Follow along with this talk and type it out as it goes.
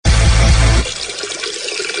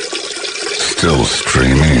Still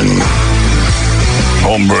streaming.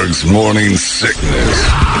 Holmberg's Morning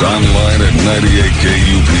Sickness. Online at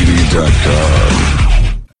 98kupd.com.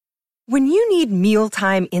 When you need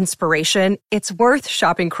mealtime inspiration, it's worth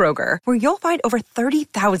shopping Kroger, where you'll find over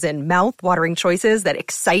 30,000 mouth-watering choices that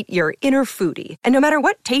excite your inner foodie. And no matter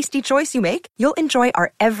what tasty choice you make, you'll enjoy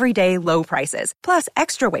our everyday low prices, plus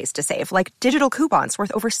extra ways to save, like digital coupons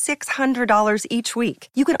worth over $600 each week.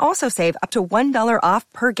 You can also save up to $1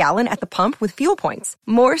 off per gallon at the pump with fuel points.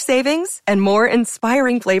 More savings and more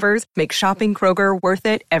inspiring flavors make shopping Kroger worth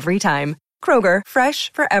it every time. Kroger,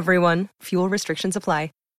 fresh for everyone. Fuel restrictions apply.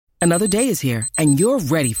 Another day is here, and you're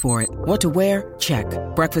ready for it. What to wear? Check.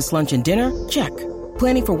 Breakfast, lunch, and dinner? Check.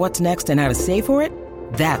 Planning for what's next and how to save for it?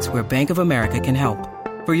 That's where Bank of America can help.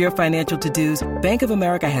 For your financial to-dos, Bank of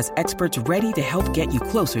America has experts ready to help get you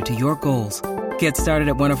closer to your goals. Get started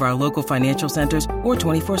at one of our local financial centers or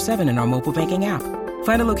 24/7 in our mobile banking app.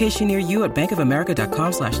 Find a location near you at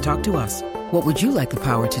bankofamerica.com/talktous. What would you like the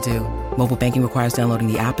power to do? Mobile banking requires downloading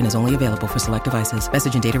the app and is only available for select devices.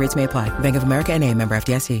 Message and data rates may apply. Bank of America N.A., member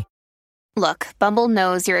FDIC. Look, Bumble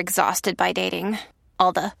knows you're exhausted by dating.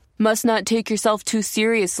 All the, must not take yourself too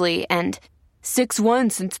seriously, and 6'1"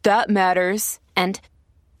 since that matters. And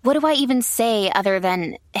what do I even say other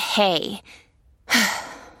than, hey?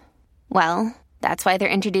 Well, that's why they're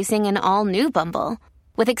introducing an all-new Bumble,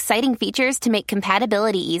 with exciting features to make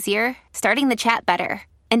compatibility easier, starting the chat better,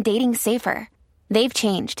 and dating safer. They've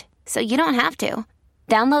changed, so you don't have to.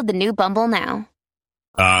 Download the new Bumble now.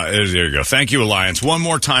 There you go. Thank you, Alliance. One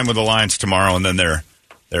more time with Alliance tomorrow, and then they're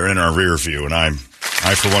in our rear view, and I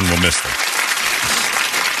for one will miss them.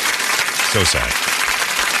 So sad.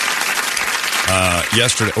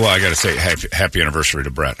 Yesterday, well, I got to say happy anniversary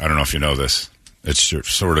to Brett. I don't know if you know this. It's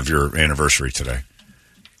sort of your anniversary today.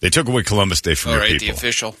 They took away Columbus Day from your people. The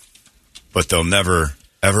official. But they'll never,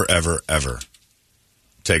 ever, ever, ever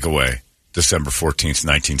take away December 14th,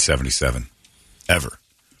 1977. Ever.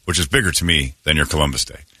 Which is bigger to me than your Columbus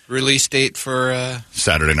Day. Release date for...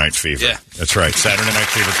 Saturday Night Fever. Yeah. That's right. Saturday Night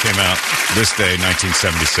Fever came out this day,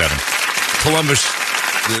 1977. Columbus,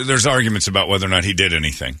 there's arguments about whether or not he did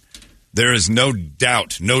anything. There is no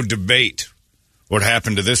doubt, no debate what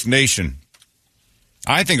happened to this nation.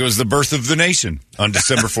 I think it was the birth of the nation on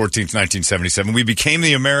December 14th, 1977. We became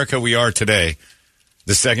the America we are today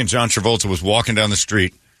the second John Travolta was walking down the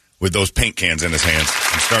street with those paint cans in his hands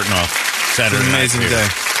and starting off Saturday Night Fever. Amazing day.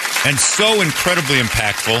 And so incredibly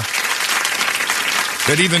impactful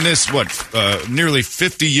that even this, nearly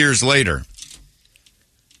 50 years later,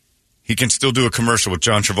 he can still do a commercial with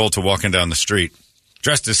John Travolta walking down the street,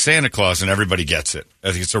 dressed as Santa Claus, and everybody gets it.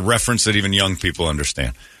 I think it's a reference that even young people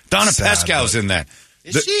understand. Donna Pescow's in that.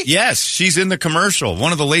 Is she? Yes, she's in the commercial.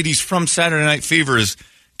 One of the ladies from Saturday Night Fever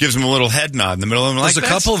gives him a little head nod in the middle of them. There's a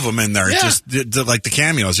couple of them in there, just like the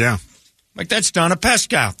cameos, yeah. Like, that's Donna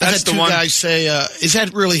Pescow. That's the one. Two guys say, is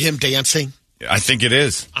that really him dancing? I think it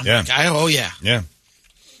is. Yeah. Oh, yeah. Yeah.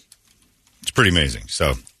 It's pretty amazing.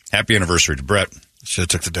 So, happy anniversary to Brett. Should have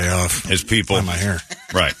took the day off. His people. By my hair.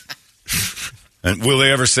 Right. And will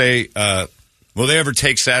they ever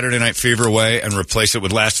take Saturday Night Fever away and replace it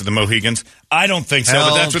with Last of the Mohegans? I don't think so,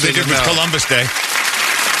 but that's what they did with Columbus Day.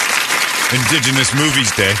 Indigenous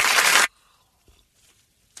Movies Day.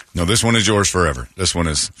 No, this one is yours forever. This one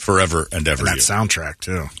is forever and ever. And that soundtrack,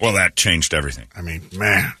 too. Well, that changed everything. I mean,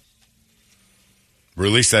 man.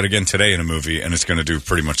 Release that again today in a movie, and it's going to do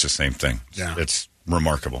pretty much the same thing. Yeah. It's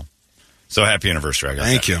remarkable. So happy anniversary.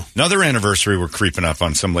 Thank you. Another anniversary we're creeping up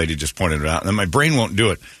on. Some lady just pointed it out, and then my brain won't do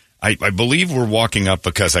it. I believe we're walking up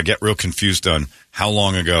because I get real confused on how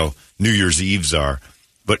long ago New Year's Eves are.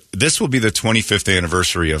 But this will be the 25th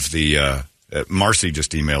anniversary of the Marcy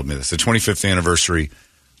just emailed me this. The 25th anniversary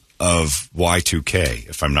of Y2K,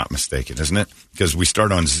 if I'm not mistaken, isn't it? Because we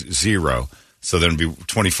start on 0, so then it'll be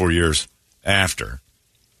 24 years after.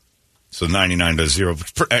 So 99 to 0,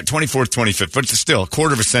 24th, 25th, but it's still a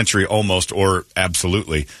quarter of a century almost, or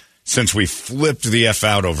absolutely, since we flipped the F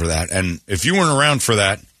out over that. And if you weren't around for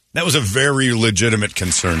that, that was a very legitimate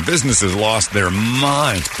concern. Businesses lost their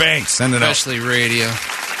minds. Banks sending out. Especially radio.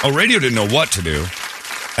 Oh, radio didn't know what to do.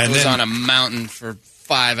 And it was on a mountain for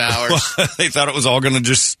 5 hours. They thought it was all going to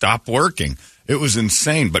just stop working. It was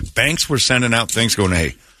insane. But banks were sending out things going,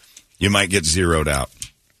 hey, you might get zeroed out.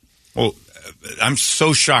 Well, I'm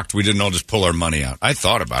so shocked we didn't all just pull our money out. I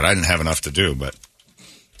thought about it. I didn't have enough to do, but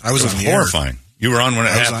I was it was horrifying. You were on when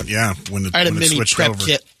it happened. When I had a mini switched prep over.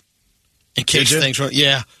 kit in case things went.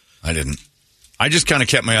 Yeah. I didn't. I just kind of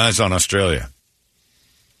kept my eyes on Australia.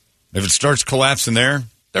 If it starts collapsing there,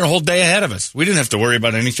 they're a whole day ahead of us. We didn't have to worry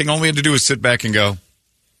about anything. All we had to do was sit back and go,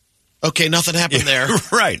 Okay, nothing happened there.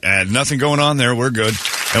 Right. Nothing going on there. We're good.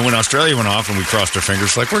 And when Australia went off and we crossed our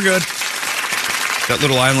fingers, like, we're good. That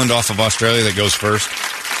little island off of Australia that goes first,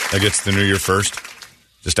 that gets the New Year first,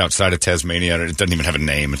 just outside of Tasmania. It doesn't even have a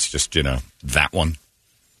name. It's just, that one.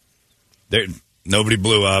 Nobody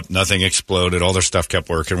blew up. Nothing exploded. All their stuff kept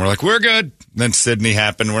working. We're like, we're good. Then Sydney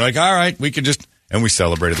happened. We're like, all right, we could just... And we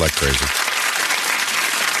celebrated like crazy.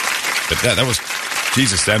 But that was...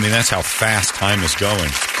 Jesus, I mean, that's how fast time is going.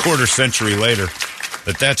 Quarter century later,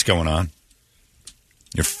 that's going on.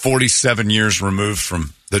 You're 47 years removed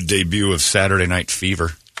from the debut of Saturday Night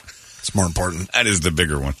Fever. It's more important. That is the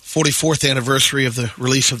bigger one. 44th anniversary of the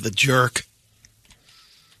release of The Jerk.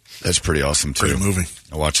 That's pretty awesome, too. Great movie.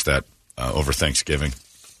 I watched that over Thanksgiving.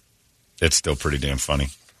 It's still pretty damn funny.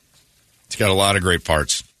 It's got a lot of great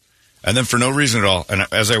parts. And then for no reason at all, and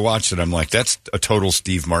as I watched it, I'm like, that's a total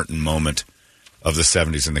Steve Martin moment of the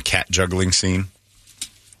 70s, and the cat juggling scene.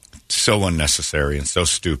 So unnecessary and so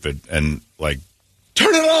stupid. And, like...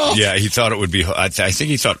 Turn it off! Yeah, he thought it would be... I think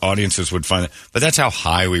he thought audiences would find it. But that's how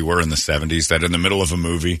high we were in the 70s, that in the middle of a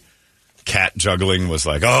movie, cat juggling was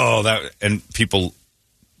like, oh, that... And people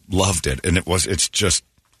loved it. And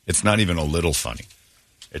it's not even a little funny.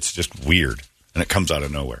 It's just weird. And it comes out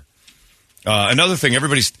of nowhere. Another thing,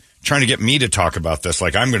 everybody's trying to get me to talk about this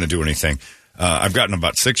like I'm going to do anything. I've gotten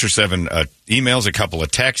about 6 or 7 emails, a couple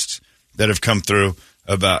of texts that have come through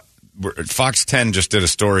about... Fox 10 just did a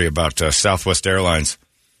story about Southwest Airlines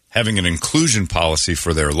having an inclusion policy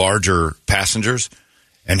for their larger passengers.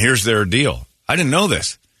 And here's their deal. I didn't know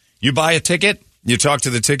this. You buy a ticket, you talk to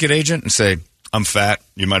the ticket agent and say, I'm fat.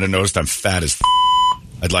 You might have noticed I'm fat as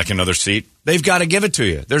I'd like another seat. They've got to give it to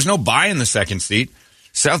you. There's no buying the second seat.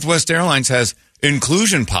 Southwest Airlines has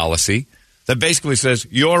inclusion policy that basically says,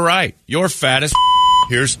 you're right. You're fat as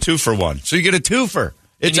here's 2 for 1. So you get a 2-fer.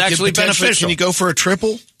 It's actually beneficial. Can you go for a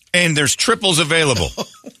triple? And there's triples available.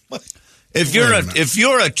 If you're a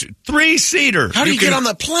 3-seater, how do you get on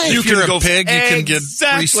the plane? If you're a pig, you can get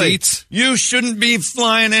 3 seats. You shouldn't be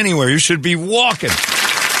flying anywhere. You should be walking.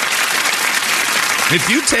 If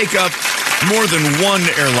you take up more than one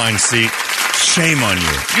airline seat, shame on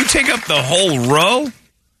you. You take up the whole row?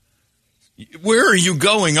 Where are you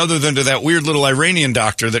going other than to that weird little Iranian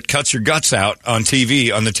doctor that cuts your guts out on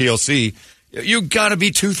TV on the TLC? You got to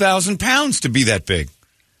be 2,000 pounds to be that big.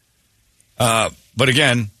 But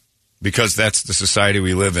again, because that's the society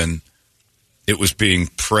we live in, it was being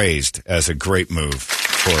praised as a great move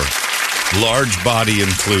for large body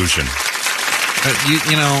inclusion.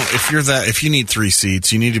 If you need 3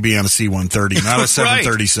 seats, you need to be on a C-130, not a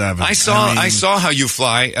 737. Right. I saw how you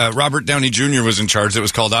fly. Robert Downey Jr. was in charge. It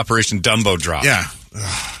was called Operation Dumbo Drop. Yeah.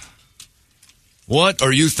 What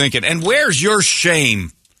are you thinking? And where's your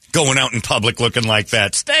shame going out in public looking like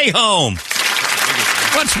that? Stay home.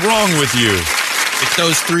 What's wrong with you? If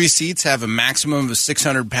those 3 seats have a maximum of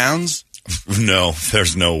 600 pounds? No,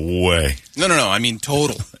 there's no way. No. I mean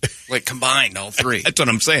total. Like combined, all 3. That's what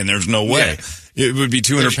I'm saying. There's no way. Yeah. It would be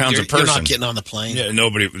 200 pounds a person. You're not getting on the plane. Yeah,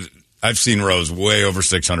 nobody. I've seen rows way over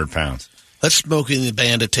 600 pounds. Let's smoke in the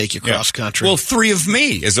band to take you cross country. Well, 3 of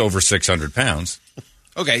me is over 600 pounds.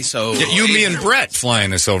 Okay, so... Yeah, you, me, and Brett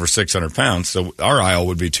flying is over 600 pounds, so our aisle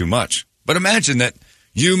would be too much. But imagine that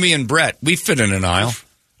you, me, and Brett, we fit in an aisle,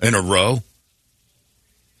 in a row.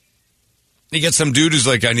 You get some dude who's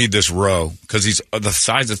like, I need this row, because he's the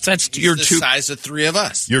size of... You're the size of 3 of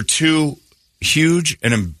us. You're too huge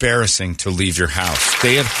and embarrassing to leave your house.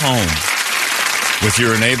 Stay at home with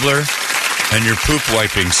your enabler and your poop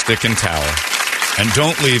wiping stick and towel. And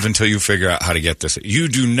don't leave until you figure out how to get this. You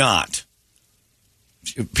do not.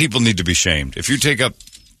 People need to be shamed. If you take up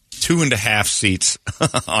 2.5 seats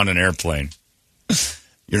on an airplane,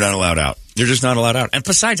 you're not allowed out. You're just not allowed out. And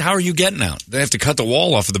besides, how are you getting out? They have to cut the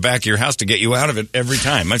wall off of the back of your house to get you out of it every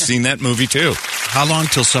time. I've seen that movie, too. How long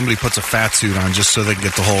till somebody puts a fat suit on just so they can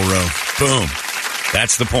get the whole row? Boom.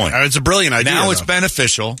 That's the point. It's a brilliant idea. Now it's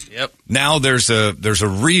beneficial. Yep. Now there's a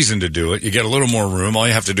reason to do it. You get a little more room. All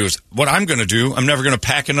you have to do is, what I'm going to do, I'm never going to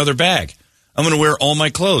pack another bag. I'm going to wear all my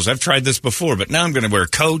clothes. I've tried this before, but now I'm going to wear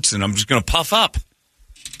coats, and I'm just going to puff up.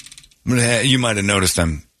 You might have noticed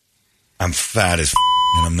I'm fat as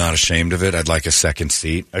and I'm not ashamed of it. I'd like a second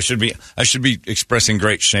seat. I should be expressing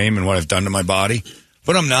great shame in what I've done to my body,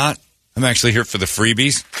 but I'm not. I'm actually here for the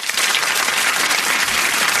freebies.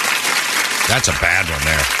 That's a bad one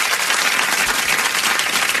there.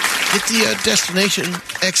 Get the Destination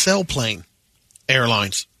XL plane.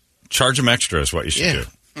 Airlines. Charge them extra is what you should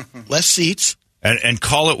do. Less seats. And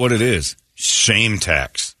call it what it is. Shame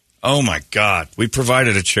tax. Oh, my God. We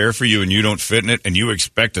provided a chair for you and you don't fit in it and you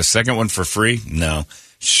expect a second one for free? No.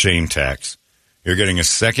 Shame tax. You're getting a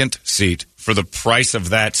second seat for the price of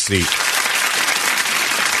that seat.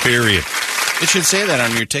 Period. It should say that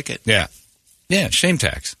on your ticket. Yeah. Yeah, shame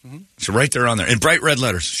tax. Mm-hmm. It's right there on there. In bright red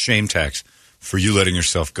letters, shame tax for you letting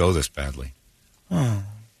yourself go this badly. Oh.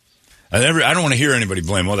 I don't want to hear anybody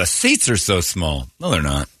blame, well, the seats are so small. No, they're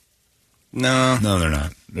not. No, they're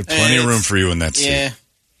not. There's plenty of room for you in that seat. Yeah.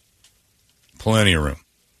 Plenty of room.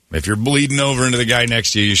 If you're bleeding over into the guy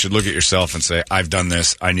next to you, you should look at yourself and say, I've done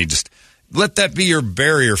this. I need to... Let that be your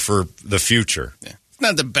barrier for the future. Yeah. It's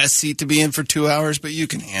not the best seat to be in for 2 hours, but you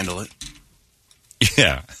can handle it.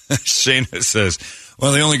 Yeah. Shayna says,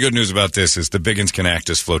 well, the only good news about this is the big ones can act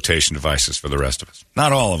as flotation devices for the rest of us.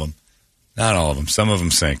 Not all of them. Not all of them. Some of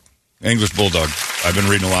them sink. English Bulldog. I've been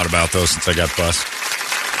reading a lot about those since I got bus.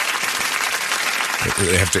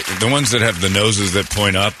 They have to, the ones that have the noses that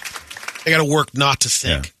point up. They got to work not to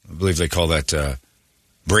sink. Yeah, I believe they call that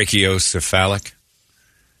brachiocephalic.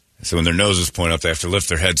 So when their noses point up, they have to lift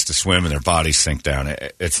their heads to swim and their bodies sink down.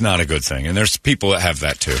 It's not a good thing. And there's people that have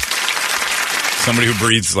that too. Somebody who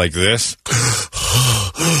breathes like this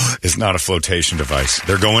is not a flotation device.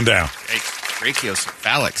 They're going down. Hey,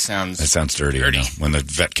 brachiocephalic sounds... That sounds dirty. You know? When the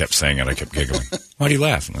vet kept saying it, I kept giggling. Why do you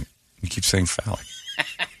laugh? I'm like, you keep saying phallic.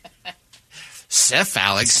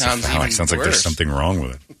 Cephalic sounds even sounds like worse. there's something wrong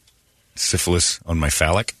with it. Syphilis on my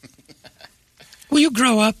phallic. Will you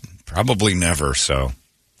grow up? Probably never, so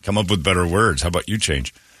come up with better words. How about you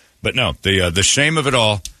change? But no, the shame of it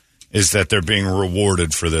all is that they're being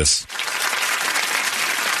rewarded for this.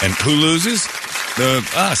 And who loses?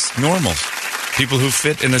 Us, normals. People who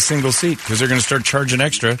fit in a single seat, because they're going to start charging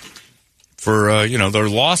extra for, their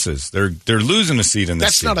losses. They're losing a seat in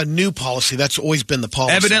this seat. That's not a new policy. That's always been the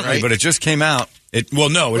policy, evidently, right? but it just came out. It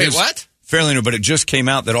is what? Fairly new, but it just came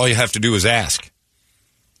out that all you have to do is ask.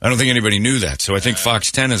 I don't think anybody knew that. So I think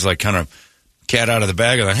Fox 10 is like kind of cat out of the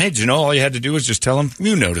bag. Like, hey, did you know all you had to do was just tell them,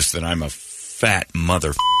 you notice that I'm a fat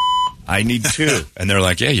mother. I need two. And they're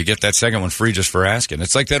like, yeah, you get that second one free just for asking.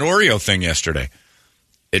 It's like that Oreo thing yesterday.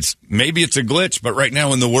 Maybe it's a glitch, but right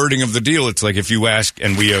now in the wording of the deal, it's like if you ask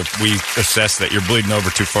and we assess that you're bleeding over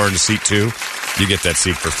too far into seat 2, you get that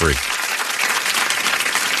seat for free.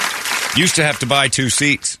 Used to have to buy 2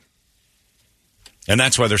 seats. And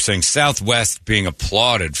that's why they're saying Southwest being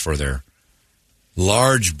applauded for their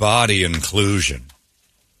large body inclusion.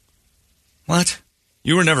 What?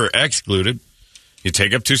 You were never excluded. You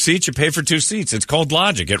take up 2 seats, you pay for 2 seats. It's called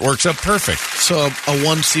logic. It works up perfect. So a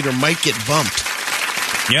one-seater might get bumped.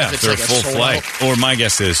 Yeah, if they're like a full flight. Out. Or my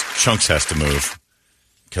guess is Chunks has to move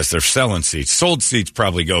because they're selling seats. Sold seats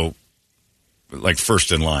probably go like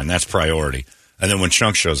first in line. That's priority. And then when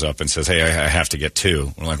Chunks shows up and says, hey, I have to get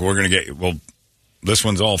 2, we're like, we're going to get, well, this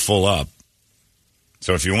one's all full up.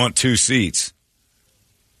 So if you want 2 seats,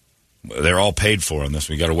 they're all paid for on this.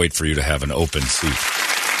 We got to wait for you to have an open seat.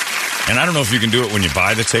 And I don't know if you can do it when you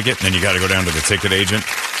buy the ticket, and then you got to go down to the ticket agent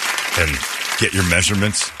and get your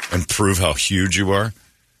measurements and prove how huge you are.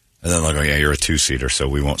 And then like, oh yeah, you're a 2-seater, so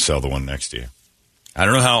we won't sell the one next to you. I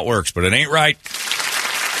don't know how it works, but it ain't right.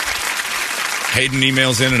 Hayden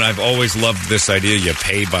emails in, and I've always loved this idea. You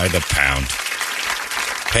pay by the pound.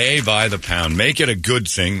 Pay by the pound. Make it a good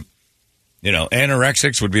thing. You know,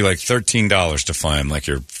 anorexics would be like $13 to fly them, like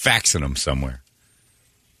you're faxing them somewhere.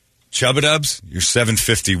 Chubba-dubs, you're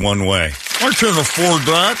 $7.50 one way. I can't afford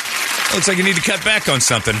that. Looks like you need to cut back on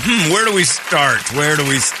something. Where do we start? Where do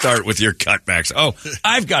we start with your cutbacks? Oh,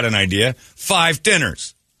 I've got an idea. 5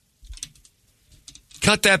 dinners.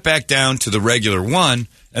 Cut that back down to the regular one,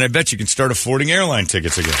 and I bet you can start affording airline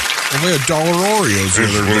tickets again. Only $1 Oreos the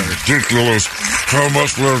other day. It's ridiculous how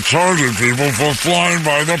much they're charging people for flying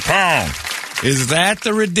by the pound. Is that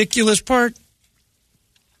the ridiculous part?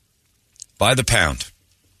 By the pound.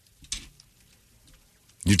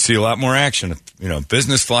 You'd see a lot more action. You know,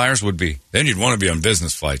 business flyers would be... Then you'd want to be on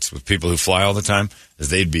business flights with people who fly all the time, as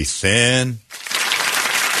they'd be thin.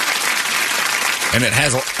 And it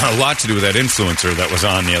has a lot to do with that influencer that was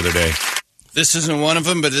on the other day. This isn't one of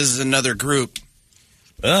them, but this is another group.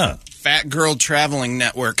 Fat Girl Traveling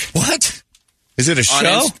Network. What? Is it a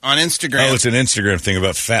show? On Instagram. Oh, it's an Instagram thing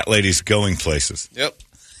about fat ladies going places. Yep.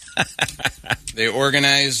 They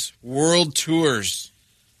organize world tours.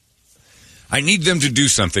 I need them to do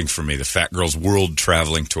something for me, the Fat Girls World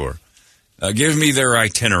Traveling Tour. Give me their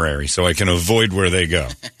itinerary so I can avoid where they go.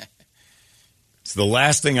 It's the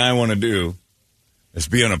last thing I want to do is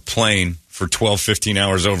be on a plane for 12, 15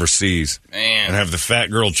 hours overseas and have the Fat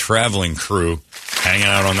Girl Traveling crew hanging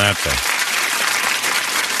out on that thing.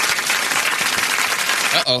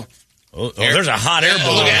 Uh-oh. Oh, there's a hot air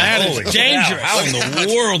balloon. That Holy is dangerous. Cow. How in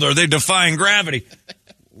the world are they defying gravity?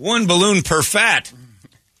 1 balloon per fat.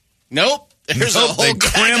 Nope. There's a whole they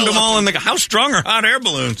crammed them all in the. How strong are hot air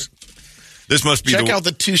balloons? This must be. Check out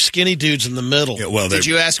the two skinny dudes in the middle. Yeah, well, did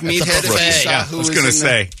you ask Meathead if you saw who was in there? I was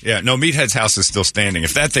going to say, no, Meathead's house is still standing.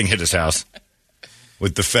 If that thing hit his house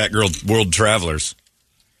with the fat girl world travelers,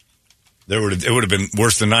 it would have been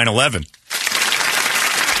worse than 9/11.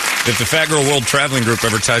 If the Fat Girl World Traveling Group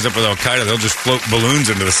ever ties up with Al-Qaeda, they'll just float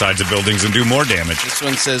balloons into the sides of buildings and do more damage. This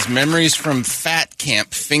one says, Memories from Fat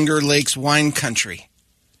Camp, Finger Lakes Wine Country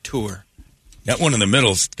Tour. That one in the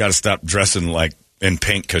middle's got to stop dressing like in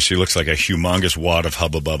pink because she looks like a humongous wad of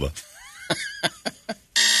Hubba Bubba.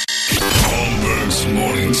 Holmberg's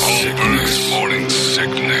Morning Sickness. Morning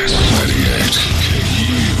Sickness. 98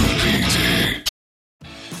 KUPD.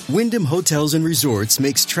 Wyndham Hotels and Resorts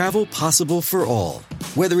makes travel possible for all.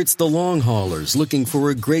 Whether it's the long haulers looking for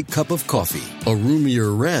a great cup of coffee, a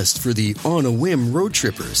roomier rest for the on-a-whim road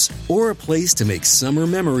trippers, or a place to make summer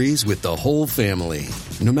memories with the whole family.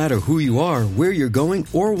 No matter who you are, where you're going,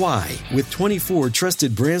 or why, with 24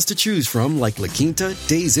 trusted brands to choose from like La Quinta,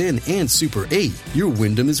 Days Inn, and Super 8, your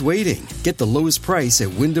Wyndham is waiting. Get the lowest price at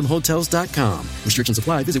WyndhamHotels.com. Restrictions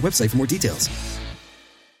apply. Visit website for more details.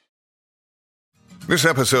 This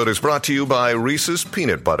episode is brought to you by Reese's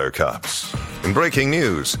Peanut Butter Cups. In breaking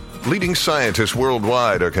news, leading scientists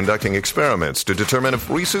worldwide are conducting experiments to determine if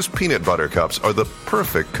Reese's Peanut Butter Cups are the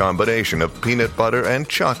perfect combination of peanut butter and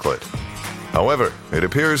chocolate. However, it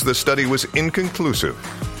appears the study was inconclusive,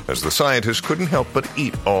 as the scientists couldn't help but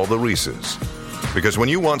eat all the Reese's. Because when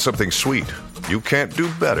you want something sweet, you can't do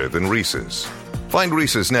better than Reese's. Find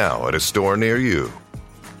Reese's now at a store near you.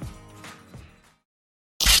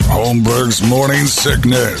 Holmberg's Morning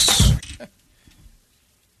Sickness.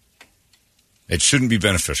 It shouldn't be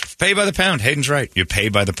beneficial. Pay by the pound. Hayden's right. You pay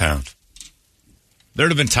by the pound.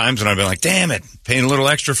 There'd have been times when I've been like, damn it, paying a little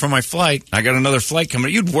extra for my flight. I got another flight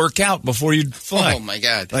coming. You'd work out before you'd fly. Oh, my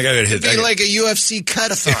God. Like I got hit. It'd be like a UFC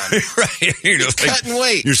cut-a-thon. Right. You're cutting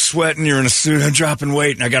weight. You're sweating. You're in a suit. I'm dropping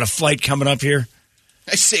weight, and I got a flight coming up here.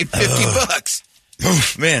 I saved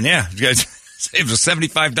 $50. Man, yeah. You guys saved us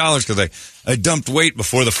 $75 because I dumped weight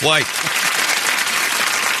before the flight.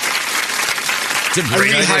 I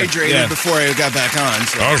rehydrated before I got back on.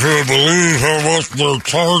 So. I can't believe how much they're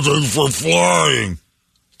charging for flying.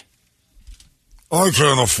 I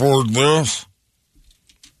can't afford this.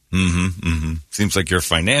 Seems like your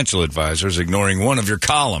financial advisor is ignoring one of your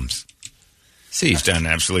columns. See, he's done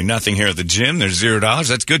absolutely nothing here at the gym. There's $0.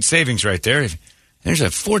 That's good savings right there. There's a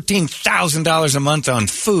 $14,000 a month on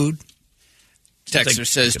food. Texter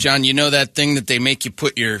says, John, you know that thing that they make you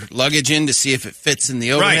put your luggage in to see if it fits in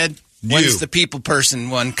the overhead? Right. When's the people person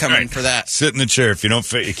one coming for that? Sit in the chair. If you don't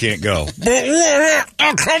fit, you can't go. But what?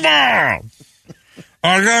 Oh, come on.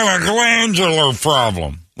 I got a glandular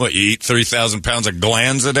problem. What, you eat 3,000 pounds of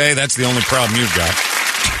glands a day? That's the only problem you've got.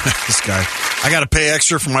 This guy. I got to pay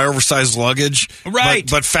extra for my oversized luggage. Right.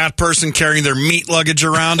 But fat person carrying their meat luggage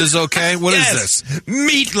around is okay? What is this?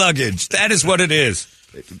 Meat luggage. That is what it is.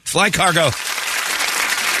 Fly cargo.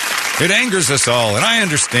 It angers us all, and I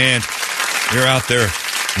understand you're out there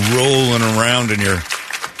rolling around in your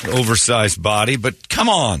oversized body, but come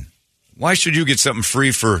on. Why should you get something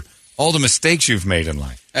free for all the mistakes you've made in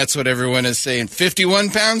life? That's what everyone is saying. 51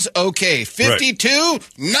 pounds? Okay. 52? Right.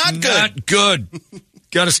 Not good. Not good.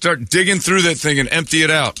 Got to start digging through that thing and empty it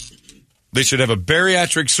out. They should have a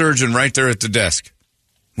bariatric surgeon right there at the desk.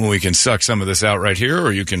 Well, we can suck some of this out right here,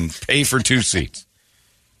 or you can pay for 2 seats.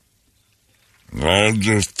 I'll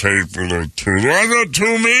just pay for the 2. Do I got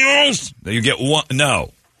 2 meals? You get 1.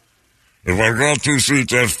 No. If I got 2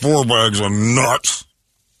 seats, that's 4 bags of nuts.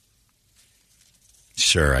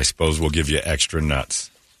 Sure, I suppose we'll give you extra nuts.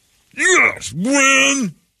 Yes,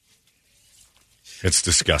 win. It's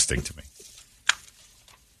disgusting to me.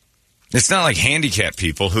 It's not like handicapped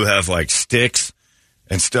people who have like sticks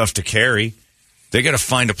and stuff to carry. They got to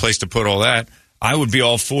find a place to put all that. I would be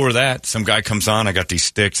all for that. Some guy comes on, I got these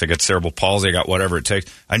sticks, I got cerebral palsy, I got whatever it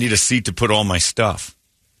takes. I need a seat to put all my stuff.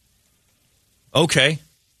 Okay,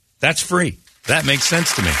 that's free. That makes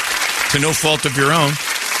sense to me. To no fault of your own,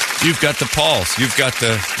 you've got the pulse. You've got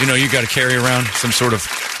you got to carry around some sort of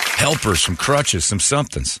helpers, some crutches, some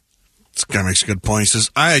somethings. This guy makes a good point. He says,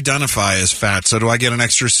 I identify as fat, so do I get an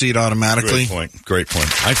extra seat automatically? Great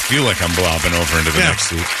point. I feel like I'm blobbing over into the next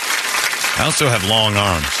seat. I also have long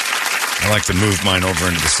arms. I like to move mine over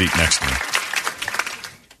into the seat next to me.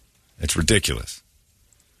 It's ridiculous.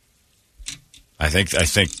 I think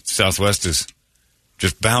Southwest is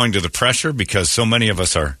just bowing to the pressure because so many of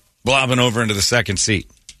us are blobbing over into the second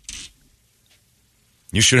seat.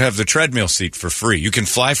 You should have the treadmill seat for free. You can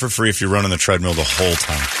fly for free if you run on the treadmill the whole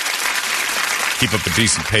time. keep up a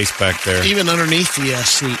decent pace back there. Even underneath the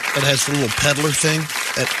seat that has the little peddler thing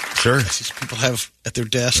that these people have at their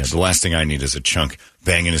desks. Yeah, the last thing I need is a chunk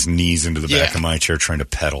banging his knees into the back of my chair trying to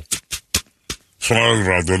pedal. Sorry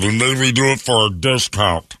about that. They made me do it for a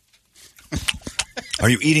discount. Are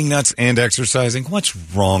you eating nuts and exercising? What's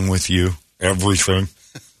wrong with you? Everything.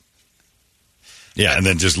 Yeah, and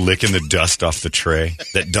then just licking the dust off the tray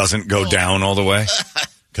that doesn't go down all the way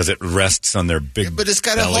because it rests on their big but it's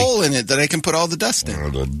got belly. a hole in it that I can put all the dust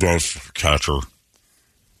in. The dust catcher.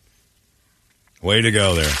 Way to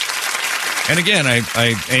go there. And again,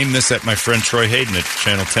 I aim this at my friend Troy Hayden at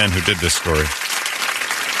Channel 10 who did this story.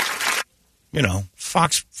 You know,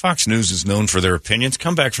 Fox News is known for their opinions.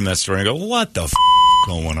 Come back from that story and go, what the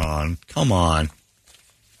going on? Come on.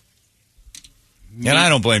 And I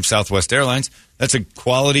don't blame Southwest Airlines. That's a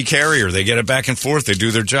quality carrier. They get it back and forth. They do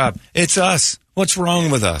their job. It's us. What's wrong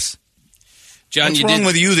with us? John, What's wrong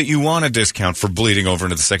with you that you want a discount for bleeding over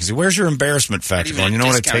into the second seat? Where's your embarrassment factor going? You know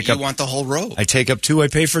what I take up? You want the whole row. I take up 2. I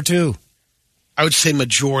pay for 2. I would say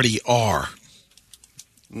majority are.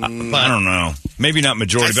 I don't know. Maybe not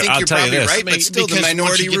majority, but I'll tell you this. Right, but still, the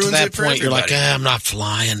minority ruins ruins it for point, everybody. you're like, I'm not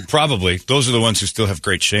flying. Probably. Those are the ones who still have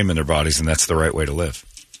great shame in their bodies, and that's the right way to live.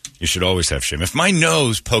 You should always have shame. If my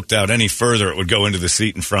nose poked out any further, it would go into the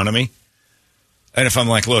seat in front of me. And if I'm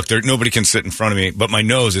like, look, nobody can sit in front of me, but my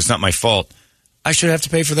nose, it's not my fault, I should have to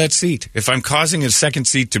pay for that seat. If I'm causing a second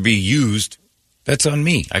seat to be used, that's on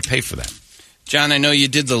me. I pay for that. John, I know you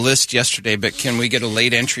did the list yesterday, but can we get a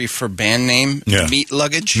late entry for band name? Yeah. Meat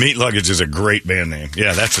Luggage? Meat Luggage is a great band name.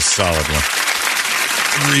 Yeah, that's a solid one.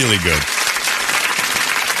 Really good.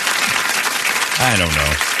 I don't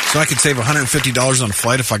know. So I could save $150 on a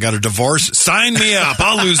flight if I got a divorce? Sign me up.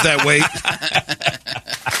 I'll lose that weight.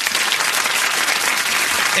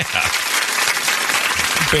 Yeah.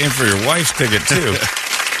 You're paying for your wife's ticket, too.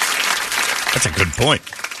 That's a good point.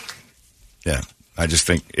 Yeah. I just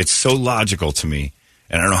think it's so logical to me,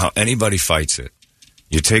 and I don't know how anybody fights it.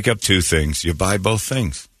 You take up 2 things, you buy both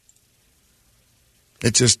things.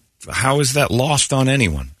 It just, how is that lost on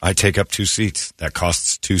anyone? I take up 2 seats. That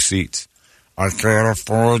costs 2 seats. I can't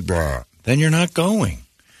afford that. Then you're not going.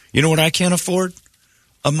 You know what I can't afford?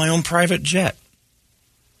 My own private jet.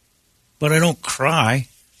 But I don't cry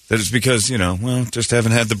that it's because, just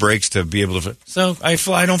haven't had the brakes to be able to. So I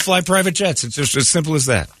don't fly private jets. It's just as simple as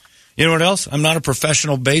that. You know what else? I'm not a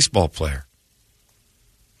professional baseball player.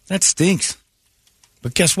 That stinks.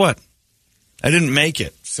 But guess what? I didn't make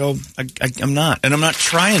it. So I'm not. And I'm not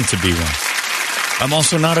trying to be one. I'm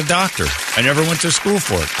also not a doctor. I never went to school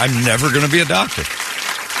for it. I'm never going to be a doctor.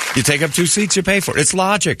 You take up 2 seats, you pay for it. It's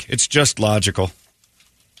logic. It's just logical.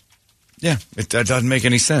 Yeah, that doesn't make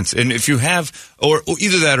any sense. And if you have, or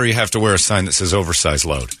either that or you have to wear a sign that says oversized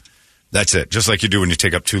load. That's it. Just like you do when you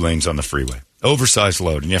take up 2 lanes on the freeway. Oversized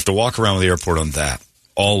load. And you have to walk around the airport on that.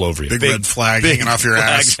 All over you. Big red flag hanging off your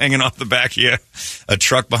ass. Hanging off the back of you. A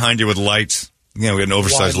truck behind you with lights. We got an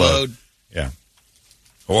oversized load. Yeah.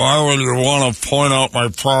 Why would you want to point out my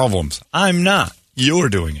problems? I'm not. You're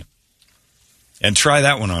doing it. And try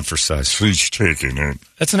that one on for size. She's taking it.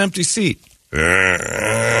 That's an empty seat.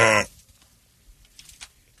 Oh,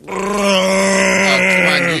 come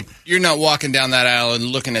on. You're not walking down that aisle and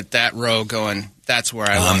looking at that row going, that's where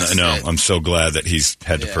I want to sit. No, I'm so glad that he's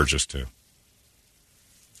had to purchase 2.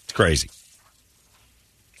 It's crazy.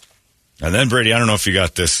 And then, Brady, I don't know if you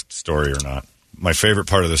got this story or not. My favorite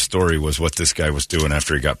part of the story was what this guy was doing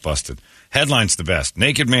after he got busted. Headline's the best.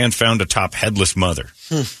 Naked man found atop headless mother.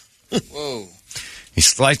 Whoa. He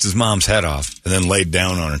sliced his mom's head off and then laid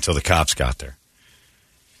down on her until the cops got there.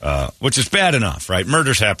 Which is bad enough, right?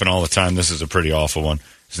 Murders happen all the time. This is a pretty awful one.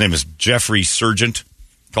 His name is Jeffrey Sargent.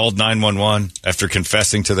 Called 911 after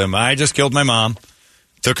confessing to them, I just killed my mom.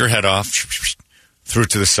 Took her head off, threw it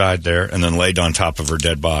to the side there, and then laid on top of her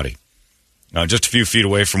dead body. Now, just a few feet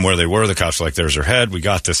away from where they were, the cops were like, there's her head. We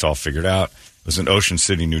got this all figured out. It was in Ocean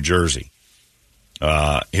City, New Jersey.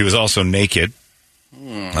 He was also naked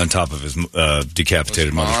on top of his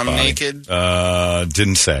decapitated mother's body. Naked?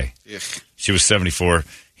 Didn't say. Ugh. She was 74.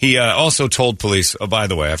 He also told police, oh, by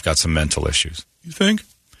the way, I've got some mental issues. You think?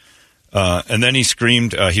 And then he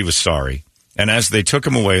screamed he was sorry. And as they took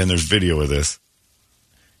him away, and there's video of this,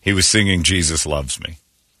 he was singing Jesus Loves Me.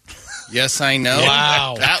 Yes, I know.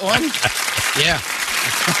 Wow. That one? Yeah.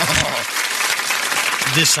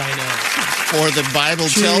 This I know. For the Bible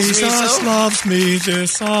tells me so. Jesus loves me,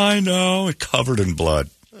 this I know. Covered in blood.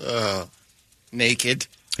 Naked.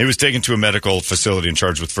 He was taken to a medical facility and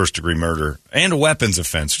charged with first-degree murder and a weapons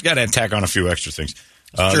offense. Got to tack on a few extra things.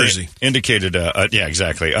 Jersey. Indicated, yeah,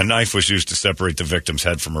 exactly. A knife was used to separate the victim's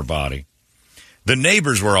head from her body. The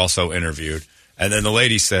neighbors were also interviewed. And then the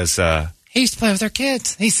lady says, he used to play with our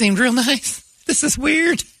kids. He seemed real nice. This is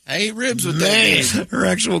weird. I ate ribs with that. Her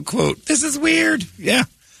actual quote. This is weird. Yeah.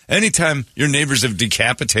 Anytime your neighbors have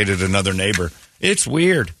decapitated another neighbor, it's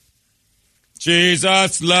weird.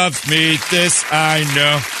 Jesus loves me, this I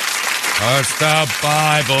know. 'Cause the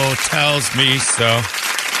Bible tells me so.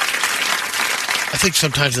 I think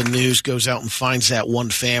sometimes the news goes out and finds that one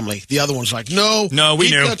family. The other one's like, no, we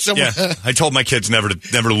knew. Yeah. I told my kids never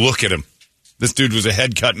to look at him. This dude was a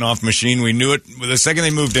head cutting off machine. We knew it the second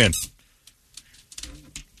they moved in.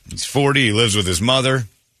 He's 40. He lives with his mother.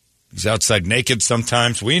 He's outside naked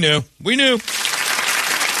sometimes. We knew.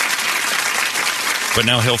 But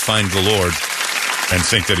now he'll find the Lord and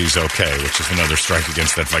think that he's okay, which is another strike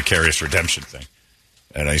against that vicarious redemption thing.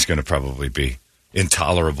 And he's going to probably be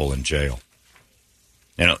intolerable in jail.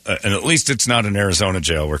 And at least it's not an Arizona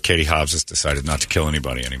jail where Katie Hobbs has decided not to kill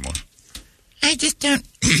anybody anymore. I just don't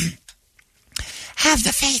have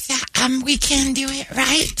the faith that we can do it,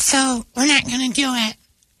 right? So we're not going to do it.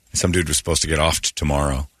 Some dude was supposed to get off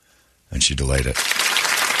tomorrow, and she delayed it.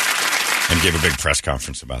 And gave a big press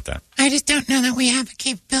conference about that. I just don't know that we have the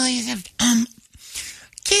capabilities of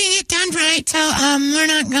getting it done right. So we're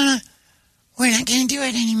not gonna do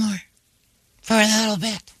it anymore for a little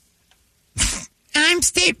bit. I'm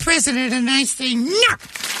state president, and I say no.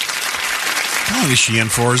 How long is she in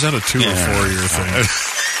for? Is that a 2 or 4 year thing?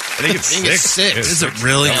 I think it's 6. Is it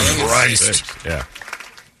really? Christ. Yeah.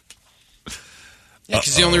 Yeah,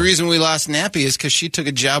 because the only reason we lost Nappy is because she took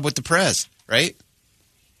a job with the Prez, right?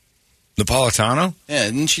 Napolitano? Yeah,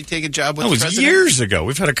 didn't she take a job with the president? That was years ago.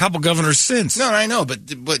 We've had a couple governors since. No, I know,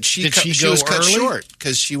 but she was cut short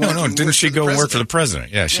because she went. No, didn't she go work for the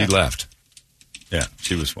president? Yeah, she left. Yeah,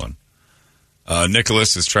 she was one.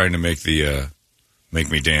 Nicholas is trying to make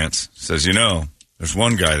me dance. Says, there's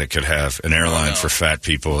one guy that could have an airline for fat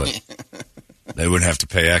people that they wouldn't have to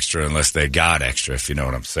pay extra unless they got extra, if you know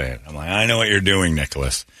what I'm saying. I'm like, I know what you're doing,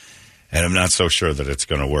 Nicholas. And I'm not so sure that it's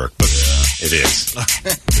going to work, but it is. Of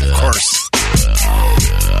course.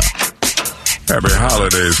 Happy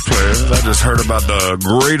holidays, players. I just heard about the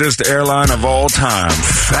greatest airline of all time,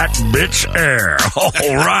 Fat Bitch Air. All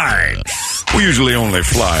right. We usually only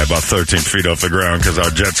fly about 13 feet off the ground because our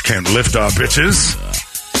jets can't lift our bitches.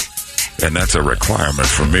 And that's a requirement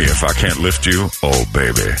for me. If I can't lift you, oh,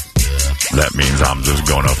 baby, that means I'm just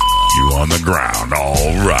going to you on the ground.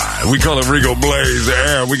 All right. We call it Regal Blaze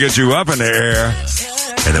Air. We get you up in the air.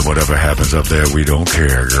 And then whatever happens up there, we don't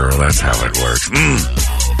care, girl. That's how it works.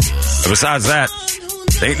 Besides that,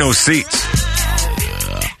 ain't no seats.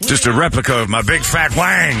 Just a replica of my big fat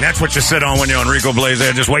wang. That's what you sit on when you're on Regal Blaze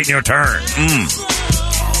Air, just waiting your turn.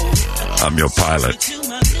 I'm your pilot.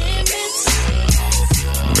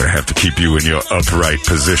 I'm going to have to keep you in your upright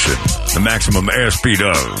position. The maximum airspeed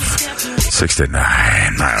of 69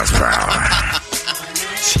 miles per hour.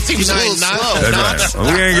 69 miles. That's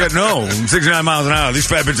right. We ain't getting 69 miles an hour. These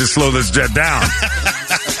fat bitches slow this jet down.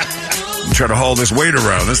 Try to haul this weight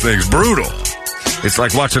around. This thing's brutal. It's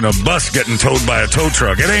like watching a bus getting towed by a tow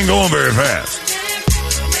truck. It ain't going very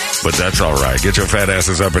fast. But that's all right. Get your fat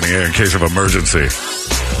asses up in the air in case of emergency.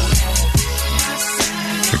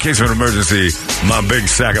 In case of an emergency, my big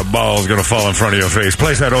sack of balls is going to fall in front of your face.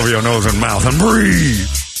 Place that over your nose and mouth and breathe.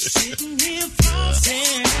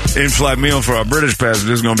 In-flight meal for our British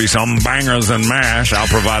passengers is going to be some bangers and mash. I'll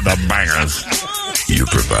provide the bangers. You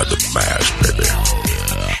provide the mash, baby.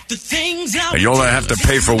 And you only have to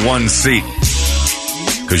pay for one seat.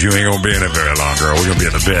 Because you ain't going to be in it very long, girl. We're going to be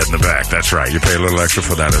in the bed in the back. That's right. You pay a little extra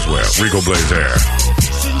for that as well. Regal Blaze Air.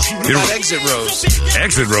 You know, exit rows.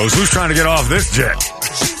 Exit rows? Who's trying to get off this jet?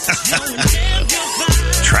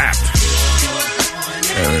 Trapped.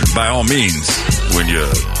 By all means, when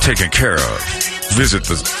you're taken care of, visit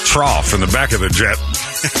the trough in the back of the jet.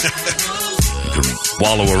 You can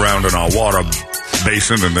wallow around in our water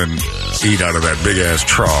basin and then eat out of that big-ass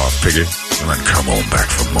trough, piggy. And then come on back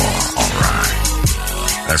for more. All right.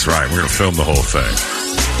 That's right. We're going to film the whole thing.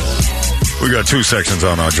 We got 2 sections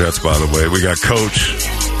on our jets, by the way. We got coach,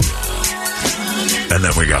 and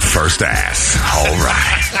then we got first ass. All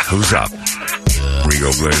right. Who's up?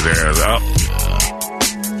 Regal Blaze Air is up.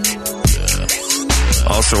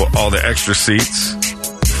 Also, all the extra seats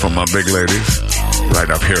for my big ladies right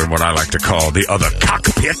up here in what I like to call the other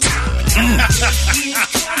cockpit.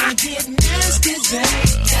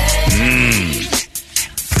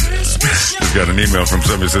 Just got an email from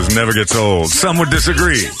somebody that says never gets old. Some would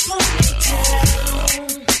disagree.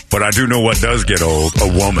 But I do know what does get old, a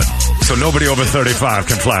woman. So nobody over 35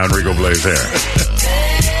 can fly on Regal Blaze Air.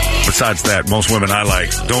 Besides that, most women I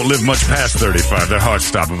like don't live much past 35. Their hearts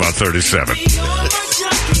stop about 37.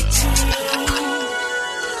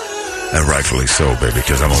 And rightfully so, baby,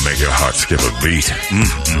 because I'm going to make your heart skip a beat.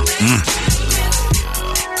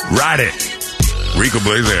 Ride it. Rico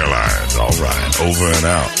Blaze Airlines. All right. Over and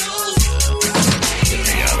out. Get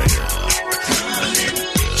me out of here.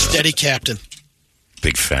 Steady, Captain.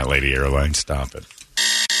 Big fat lady airline. Stop it.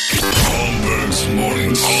 Holmberg's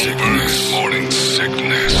Morning Sickness. Morning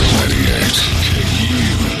Sickness. 98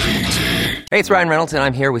 KUPD. Hey, it's Ryan Reynolds, and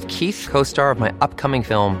I'm here with Keith, co-star of my upcoming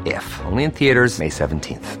film, If, only in theaters May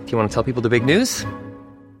 17th. Do you want to tell people the big news?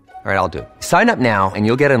 All right, I'll do it. Sign up now and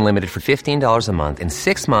you'll get unlimited for $15 a month and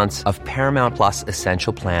 6 months of Paramount Plus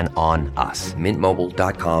Essential Plan on us.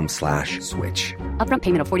 MintMobile.com/switch. Upfront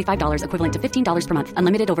payment of $45 equivalent to $15 per month.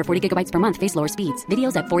 Unlimited over 40 gigabytes per month. Face lower speeds.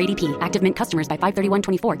 Videos at 480p. Active Mint customers by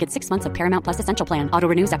 531.24 get 6 months of Paramount Plus Essential Plan. Auto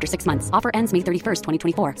renews after 6 months. Offer ends May 31st,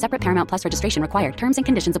 2024. Separate Paramount Plus registration required. Terms and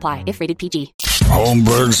conditions apply if rated PG.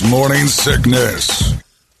 Holmberg's Morning Sickness.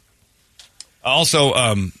 Also,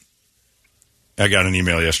 I got an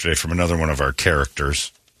email yesterday from another one of our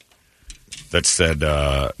characters that said,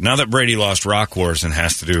 now that Brady lost Rock Wars and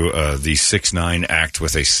has to do the 6ix9ine act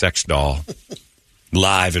with a sex doll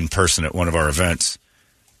live in person at one of our events,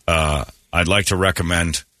 I'd like to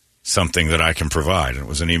recommend something that I can provide. And it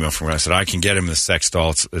was an email from him. I said, I can get him the sex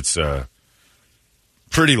doll. It's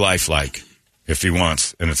pretty lifelike if he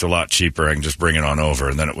wants, and it's a lot cheaper. I can just bring it on over.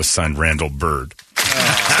 And then it was signed Randall Bird.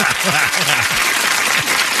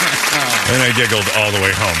 And I giggled all the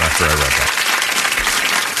way home after I read that.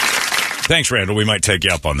 Thanks, Randall. We might take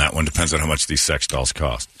you up on that one. Depends on how much these sex dolls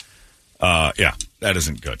cost. Yeah, that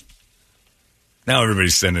isn't good. Now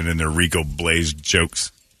everybody's sending in their Rico Blaze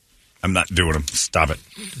jokes. I'm not doing them. Stop it.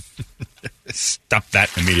 Stop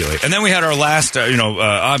that immediately. And then we had our last,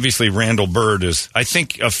 obviously Randall Bird is, I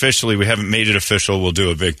think officially, we haven't made it official. We'll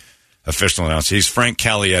do a big official announcement. He's Frank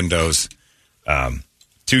Caliendo's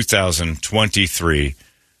 2023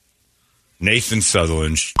 Nathan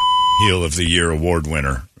Sutherland Heel of the Year award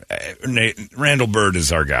winner. Randall Bird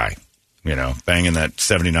is our guy. Banging that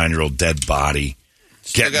 79-year-old dead body.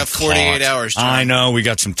 Still got 48 hours, John. I know. We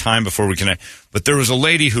got some time before we connect. But there was a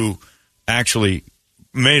lady who actually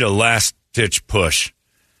made a last-ditch push.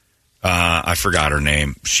 I forgot her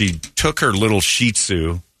name. She took her little Shih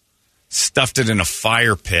Tzu, stuffed it in a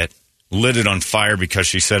fire pit, lit it on fire because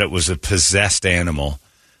she said it was a possessed animal.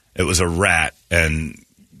 It was a rat, and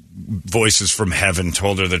voices from heaven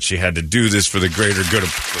told her that she had to do this for the greater good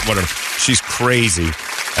of whatever. She's crazy.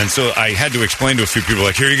 And so I had to explain to a few people,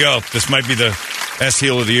 like, here you go. This might be the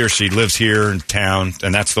S-Heel of the Year. She lives here in town,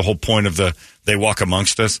 and that's the whole point of they walk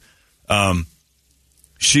amongst us.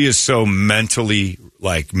 She is so mentally,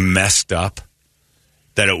 messed up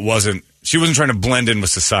that she wasn't trying to blend in with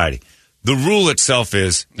society. The rule itself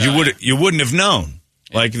is you wouldn't have known.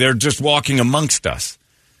 They're just walking amongst us.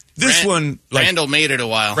 This one, Randall made it a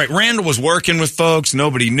while. Right, Randall was working with folks.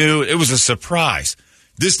 Nobody knew. It was a surprise.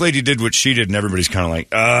 This lady did what she did, and everybody's kind of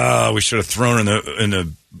like, we should have thrown her in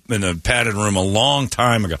the padded room a long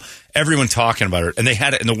time ago. Everyone talking about her, and they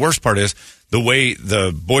had it. And the worst part is the way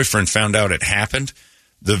the boyfriend found out it happened.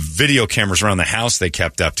 The video cameras around the house they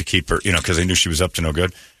kept up to keep her, because they knew she was up to no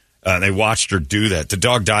good. They watched her do that. The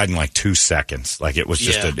dog died in 2 seconds. It was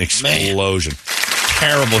just an explosion. Man.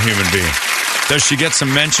 Terrible human being. Does she get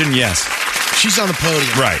some mention? Yes. She's on the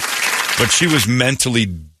podium. Right. But she was mentally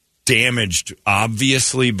damaged,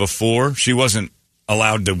 obviously, before. She wasn't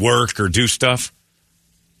allowed to work or do stuff.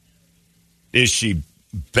 Is she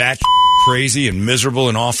bat crazy and miserable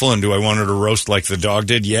and awful, and do I want her to roast like the dog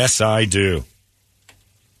did? Yes, I do.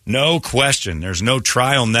 No question. There's no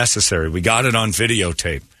trial necessary. We got it on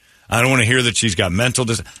videotape. I don't want to hear that she's got mental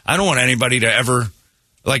I don't want anybody to ever,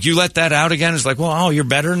 you let that out again. It's you're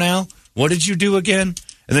better now? What did you do again?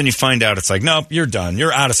 And then you find out it's nope, you're done.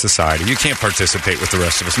 You're out of society. You can't participate with the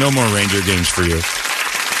rest of us. No more Ranger games for you.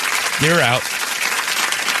 You're out.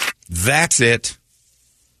 That's it.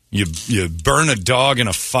 You burn a dog in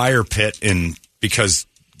a fire pit because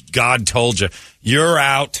God told you. You're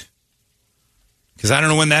out. Because I don't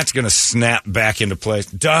know when that's going to snap back into place.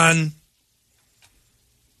 Done.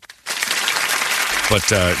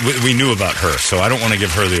 But we knew about her, so I don't want to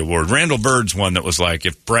give her the award. Randall Bird's one that was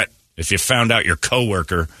if you found out your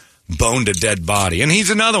coworker boned a dead body. And he's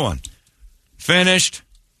another one. Finished.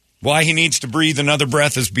 Why he needs to breathe another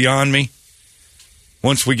breath is beyond me.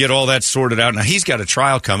 Once we get all that sorted out. Now, he's got a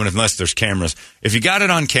trial coming unless there's cameras. If you got it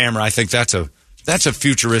on camera, I think that's a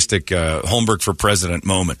futuristic Holmberg for president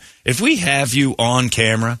moment. If we have you on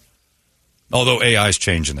camera, although AI is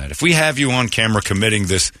changing that. If we have you on camera committing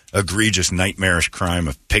this egregious, nightmarish crime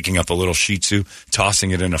of picking up a little Shih Tzu,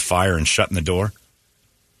 tossing it in a fire, and shutting the door,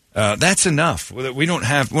 that's enough. We're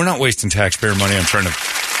not wasting taxpayer money on trying to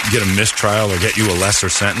get a mistrial or get you a lesser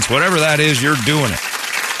sentence. Whatever that is, you're doing it.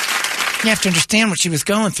 You have to understand what she was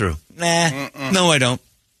going through. Nah, no, I don't.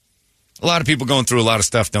 A lot of people going through a lot of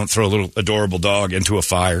stuff don't throw a little adorable dog into a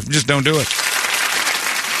fire. Just don't do it.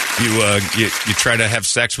 You try to have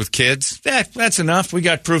sex with kids? That's enough. We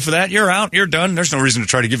got proof of that. You're out. You're done. There's no reason to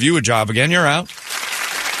try to give you a job again. You're out.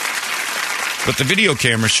 But the video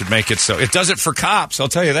cameras should make it so. It does it for cops, I'll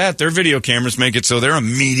tell you that. Their video cameras make it so they're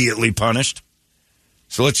immediately punished.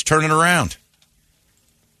 So let's turn it around.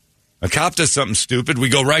 A cop does something stupid, we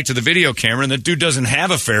go right to the video camera, and the dude doesn't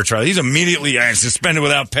have a fair trial. He's immediately suspended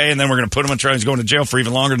without pay, and then we're going to put him on trial. He's going to jail for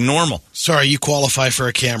even longer than normal. Sorry, you qualify for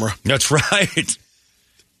a camera. That's right.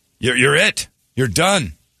 You're it. You're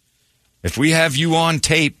done. If we have you on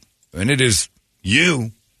tape, and it is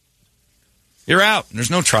you, you're out.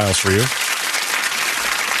 There's no trials for you.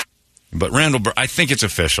 But Randall Bird, I think it's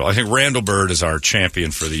official. I think Randall Bird is our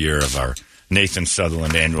champion for the year of our Nathan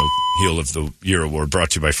Sutherland Annual Heel of the Year Award,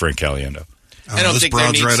 brought to you by Frank Caliendo. I don't think this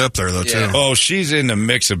broad's right up there, though, too. Oh, she's in the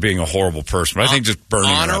mix of being a horrible person. But I think just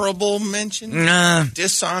burning honorable mention? Nah.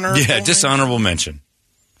 Dishonorable? Yeah, dishonorable mention.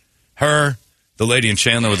 Her, the lady in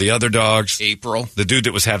Chandler with the other dogs. April. The dude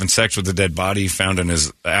that was having sex with the dead body found in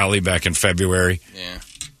his alley back in February. Yeah.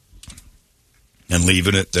 And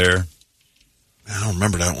leaving it there. I don't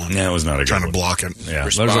remember that one. Yeah, it was not a good Trying one. to block it. Yeah,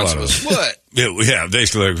 Response was, what? Yeah,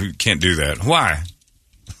 basically, we can't do that. Why?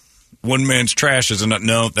 One man's trash is enough.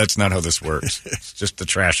 No, that's not how this works. It's just the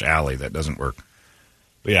trash alley. That doesn't work.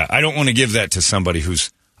 But yeah, I don't want to give that to somebody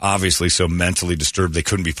who's obviously so mentally disturbed they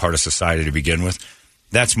couldn't be part of society to begin with.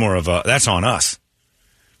 That's more of a, that's on us.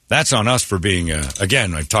 That's on us for being,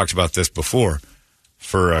 again, I've talked about this before,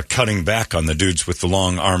 for cutting back on the dudes with the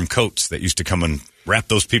long arm coats that used to come and wrap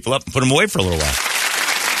those people up and put them away for a little while.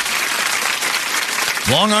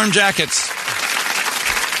 Long arm jackets.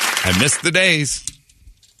 I miss the days.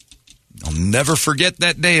 I'll never forget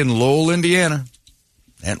that day in Lowell, Indiana.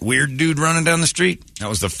 That weird dude running down the street. That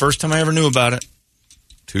was the first time I ever knew about it.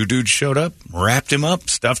 Two dudes showed up, wrapped him up,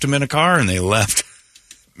 stuffed him in a car, and they left.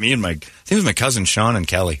 Me and I think it was my cousin Sean and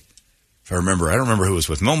Kelly, if I remember. I don't remember who was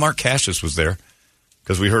with. Mark Cassius was there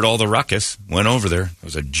because we heard all the ruckus. Went over there. It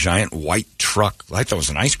was a giant white truck. I thought it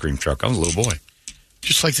was an ice cream truck. I was a little boy.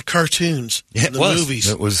 Just like the cartoons, yeah, the movies.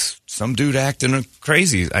 It was some dude acting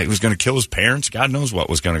crazy. He was going to kill his parents. God knows what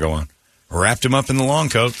was going to go on. Wrapped him up in the long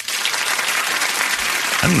coat.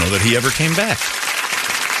 I don't know that he ever came back.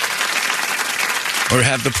 Or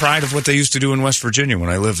have the pride of what they used to do in West Virginia when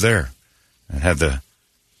I lived there. I had the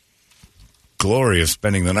glory of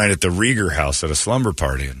spending the night at the Rieger house at a slumber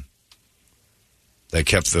party. And they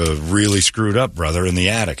kept the really screwed up brother in the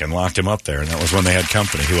attic and locked him up there. And that was when they had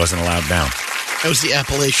company. He wasn't allowed down. That was the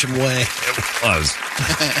Appalachian way. It was.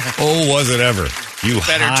 Oh, was it ever?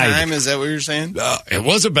 Better time? Is that what you're saying? It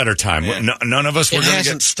was a better time. Yeah. None of us were going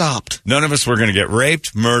to get stopped. None of us were going to get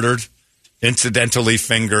raped, murdered, incidentally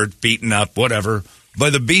fingered, beaten up, whatever, by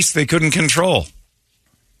the beast they couldn't control.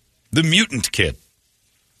 The mutant kid.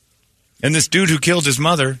 And this dude who killed his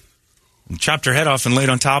mother and chopped her head off and laid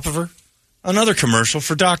on top of her. Another commercial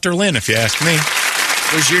for Dr. Lynn, if you ask me.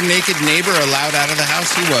 Was your naked neighbor allowed out of the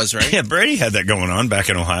house? He was, right? Yeah, Brady had that going on back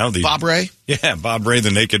in Ohio. Bob Ray? Yeah, Bob Ray,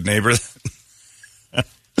 the naked neighbor.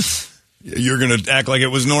 You're going to act like it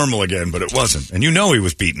was normal again, but it wasn't. And you know he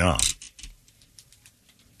was beaten off.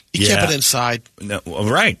 He kept it inside. No,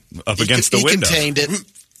 right, up against the window. He contained it.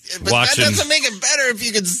 But that doesn't make it better if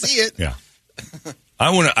you can see it. Yeah.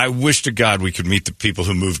 I wish to God we could meet the people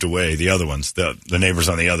who moved away, the other ones, the neighbors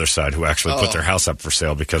on the other side who actually put their house up for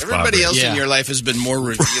sale because everybody else in your life has been more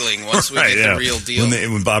revealing once we get the real deal.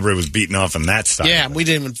 When Bob Ray was beaten off on that side. Yeah, we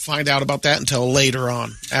didn't even find out about that until later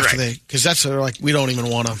on after because that's like we don't even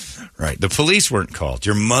want to. Right. The police weren't called.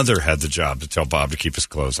 Your mother had the job to tell Bob to keep his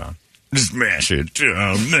clothes on. Just mash it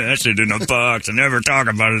in a box and never talk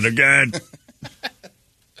about it again.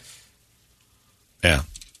 Yeah.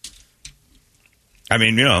 I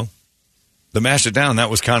mean, the mash it down, that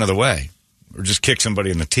was kind of the way. Or just kick somebody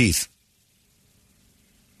in the teeth.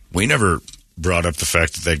 We never brought up the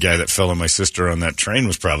fact that guy that fell on my sister on that train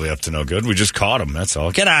was probably up to no good. We just caught him, that's all.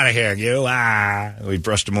 Get out of here, you. We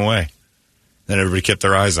brushed him away. Then everybody kept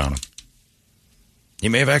their eyes on him. He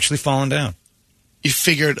may have actually fallen down. You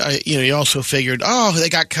figured, you also figured, they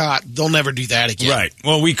got caught. They'll never do that again. Right.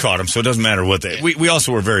 Well, we caught him, so it doesn't matter what they... We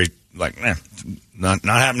also were very, not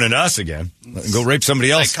happening to us again. Go rape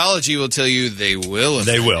somebody else. Psychology will tell you they will.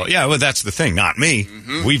 They will. Yeah, well, that's the thing. Not me.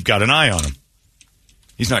 Mm-hmm. We've got an eye on him.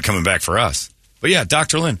 He's not coming back for us. But yeah,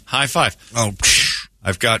 Dr. Lynn, high five. Oh,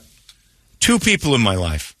 I've got 2 people in my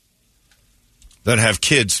life that have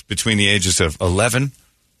kids between the ages of 11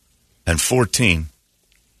 and 14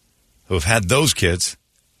 who have had those kids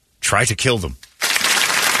try to kill them. Dude,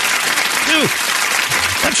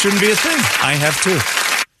 that shouldn't be a thing. I have too.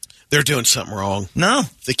 They're doing something wrong. No.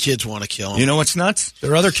 The kids want to kill them. You know what's nuts?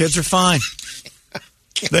 Their other kids are fine.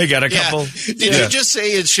 They got a couple. Did you just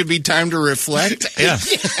say it should be time to reflect? Yeah.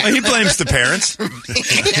 Well, he blames the parents.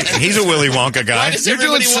 He's a Willy Wonka guy. Why does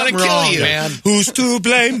everybody want to kill you? Man. Who's to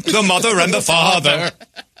blame? The mother and the father.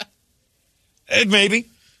 Maybe.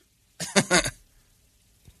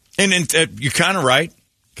 And you're kind of right,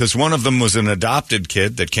 because one of them was an adopted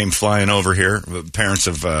kid that came flying over here, parents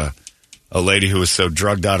of a lady who was so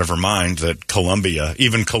drugged out of her mind that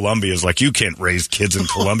even Colombia is like, you can't raise kids in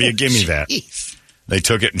Colombia. Give me that. They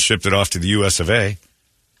took it and shipped it off to the U.S. of A.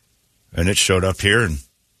 And it showed up here and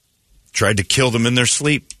tried to kill them in their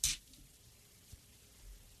sleep.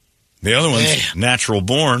 The other one's natural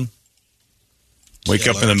born. Wake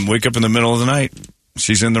up in the middle of the night.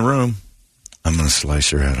 She's in the room. I'm going to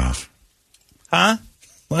slice your head off. Huh?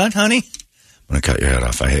 What, honey? I'm going to cut your head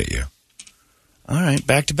off. I hate you. All right,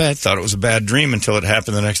 back to bed. Thought it was a bad dream until it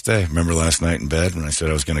happened the next day. Remember last night in bed when I said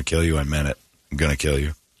I was going to kill you? I meant it. I'm going to kill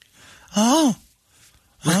you. Oh.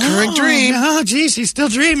 Recurring dream. Oh, geez, he's still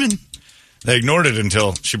dreaming. They ignored it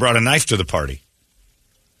until she brought a knife to the party.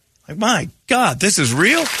 Like, my God, this is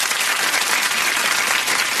real?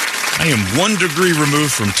 I am 1 degree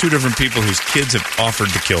removed from 2 different people whose kids have offered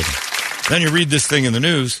to kill them. Then you read this thing in the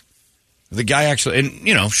news. The guy actually,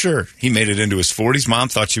 and, sure, he made it into his 40s. Mom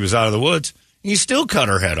thought she was out of the woods. He still cut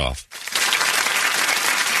her head off.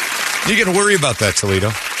 You got to worry about that,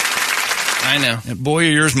 Toledo. I know. That boy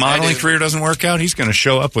of yours modeling career doesn't work out. He's going to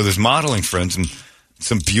show up with his modeling friends, and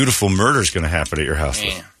some beautiful murder is going to happen at your house.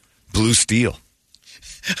 Blue steel.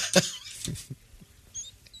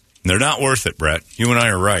 They're not worth it, Brett. You and I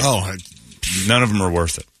are right. Oh, none of them are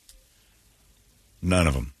worth it. None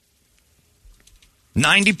of them.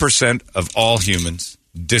 90% of all humans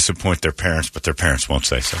disappoint their parents, but their parents won't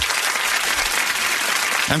say so.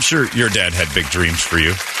 I'm sure your dad had big dreams for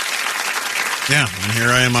you. Yeah, and here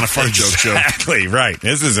I am on a fart joke show. Exactly, right.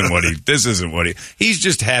 This isn't what he's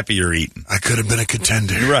just happy you're eating. I could have been a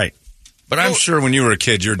contender. Right. But I'm sure when you were a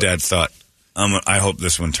kid, your dad thought, I hope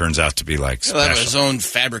this one turns out to be like special. He'll have his own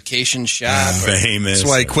fabrication shop. Famous. That's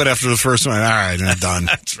why he quit after the first one. All right, I'm done.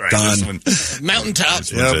 That's right. Done. Mountaintop.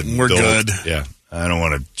 Yep, we're good. Yeah, I don't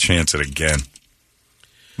want to chance it again.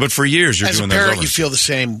 But for years, you're doing that. As a parent, you feel the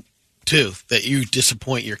same, too, that you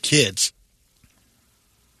disappoint your kids.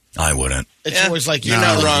 I wouldn't. It's always like you're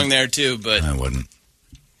not wrong there, too, but I wouldn't.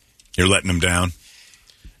 You're letting them down.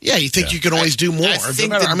 Yeah, you think you can always do more. I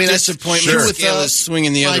think the disappointment scale is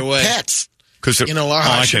swinging the other way. Pets. Because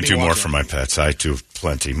I can't do more for my pets. I do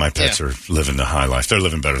plenty. My pets are living the high life. They're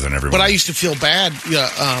living better than everyone. But I used to feel bad.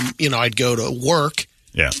 I'd go to work.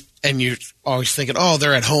 Yeah. And you're always thinking, oh,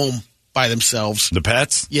 they're at home by themselves. The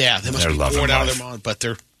pets? Yeah, they must be bored out of their mind. But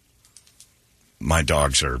they're. My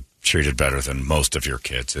dogs are treated better than most of your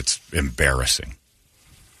kids. It's embarrassing.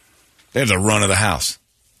 They have the run of the house.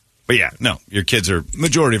 But yeah, no, your kids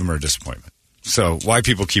majority of them are a disappointment. So why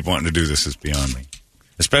people keep wanting to do this is beyond me.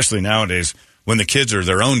 Especially nowadays when the kids are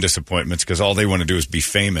their own disappointments because all they want to do is be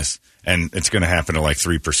famous. And it's going to happen to like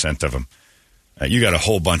 3% of them. You got a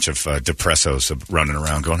whole bunch of depressos running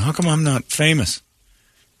around going, how come I'm not famous?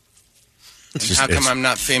 How come I'm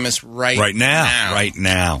not famous right now? Right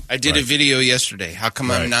now. I did a video yesterday. How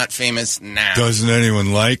come I'm not famous now? Doesn't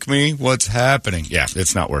anyone like me? What's happening? Yeah,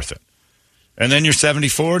 it's not worth it. And then you're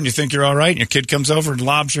 74 and you think you're all right, and your kid comes over and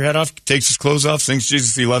lobs your head off, takes his clothes off, sings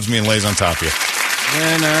Jesus, He Loves Me, and lays on top of you.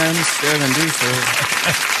 When I'm 74.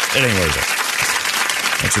 It ain't worth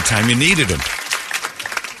it. That's the time you needed him.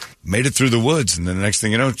 Made it through the woods, and then the next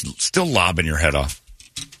thing you know, still lobbing your head off.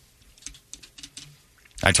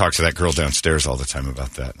 I talk to that girl downstairs all the time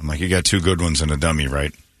about that. I'm like, you got 2 good ones and a dummy,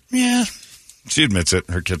 right? Yeah. She admits it.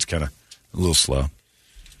 Her kid's kind of a little slow.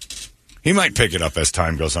 He might pick it up as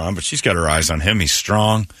time goes on, but she's got her eyes on him. He's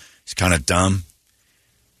strong. He's kind of dumb.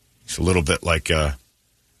 He's a little bit like, the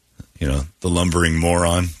lumbering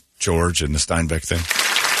moron, George, in the Steinbeck thing.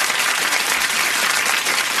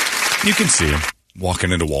 You can see him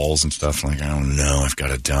walking into walls and stuff. Like, I don't know, I've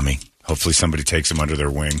got a dummy. Hopefully somebody takes him under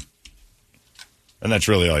their wing. And that's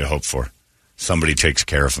really all you hope for. Somebody takes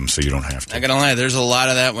care of him so you don't have to. Not gonna lie, there's a lot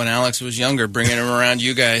of that when Alex was younger, bringing him around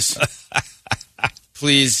you guys.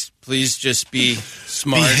 Please just be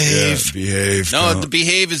Smart. Behave. No, the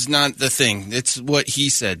behave is not the thing. It's what he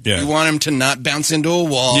said. Yeah. You want him to not bounce into a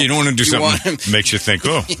wall. You don't want him to do something that makes you think,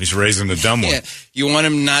 oh, he's raising the dumb one. Yeah. You want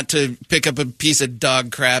him not to pick up a piece of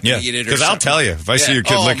dog crap and eat it or because I'll tell you, if I see your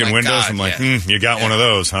kid licking windows, I'm like, you got one of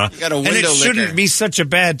those, huh? You got a window and it licker. shouldn't be such a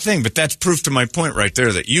bad thing, but that's proof to my point right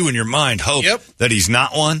there that you in your mind hope that he's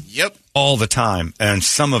not one all the time. And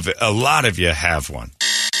a lot of you have one.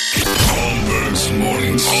 Holmberg's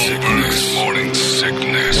Morning Sickness.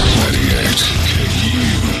 98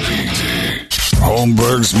 KUPD.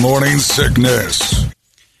 Holmberg's Morning Sickness.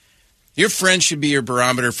 Your friend should be your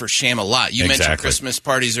barometer for shame a lot. You mentioned Christmas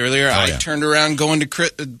parties earlier. I turned around going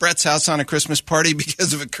to Brett's house on a Christmas party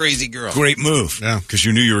because of a crazy girl. Great move. Yeah. Because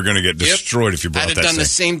you knew you were going to get destroyed if you brought that. I'd have done the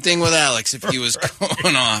same thing with Alex if he was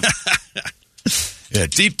going off. Yeah,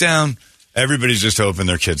 deep down, everybody's just hoping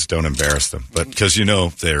their kids don't embarrass them. But because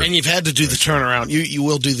they're... And you've had to do the turnaround. You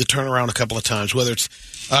will do the turnaround a couple of times, whether it's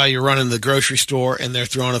you're running the grocery store and they're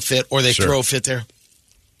throwing a fit or they throw a fit there.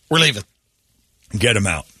 We're leaving. Get them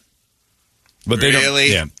out. But really?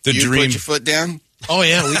 They don't. Yeah, the you dream. Put your foot down? Oh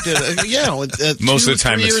yeah, we did. Most of the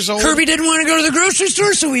time, years old. Kirby didn't want to go to the grocery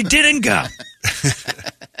store, so he didn't go.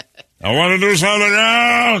 I want to do something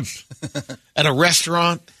else at a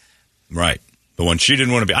restaurant. Right, the one she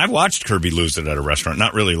didn't want to be. I watched Kirby lose it at a restaurant.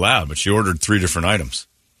 Not really loud, but she ordered 3 different items.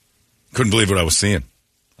 Couldn't believe what I was seeing.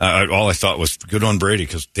 All I thought was good on Brady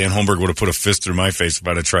because Dan Holmberg would have put a fist through my face if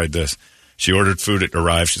I'd have tried this. She ordered food. It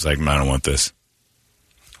arrived. She's like, I don't want this.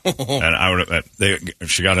 And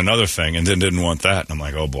she got another thing and then didn't want that. And I'm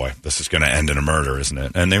like, oh boy, this is going to end in a murder, isn't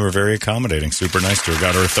it? And they were very accommodating, super nice to her.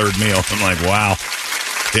 Got her a 3rd meal. I'm like, wow,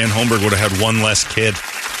 Dan Holmberg would have had one less kid.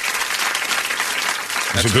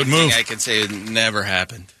 That's a good move. I can say it never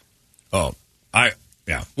happened. Oh,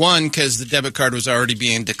 yeah. One, because the debit card was already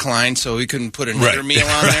being declined, so we couldn't put another meal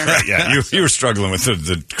on there. Right, yeah. You were struggling with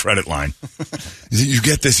the credit line. You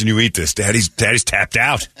get this and you eat this. Daddy's tapped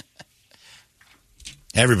out.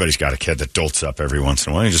 Everybody's got a kid that dolts up every once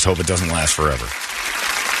in a while. You just hope it doesn't last forever.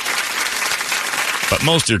 But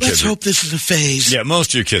most of your kids... Let's hope this is a phase. Yeah, most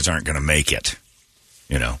of your kids aren't going to make it,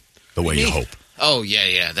 the way you hope. Oh,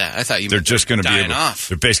 yeah. That I thought you they're meant just going to be able... off.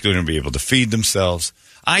 They're basically going to be able to feed themselves.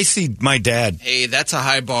 I see my dad... Hey, that's a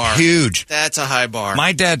high bar. Huge. That's a high bar.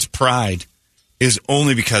 My dad's pride is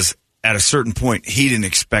only because at a certain point, he didn't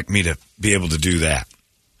expect me to be able to do that.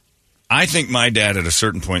 I think my dad at a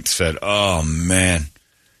certain point said, oh, man...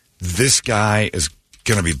 This guy is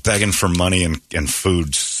going to be begging for money and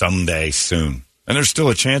food someday soon. And there's still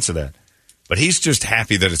a chance of that. But he's just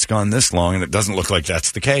happy that it's gone this long, and it doesn't look like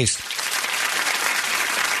that's the case.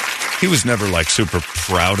 He was never, super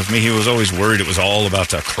proud of me. He was always worried it was all about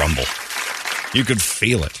to crumble. You could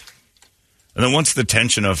feel it. And then once the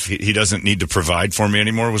tension of he doesn't need to provide for me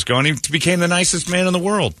anymore was gone, he became the nicest man in the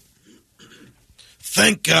world.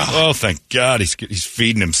 Thank God. Oh, thank God. He's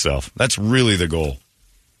feeding himself. That's really the goal.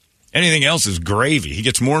 Anything else is gravy. He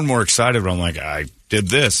gets more and more excited when I'm like, I did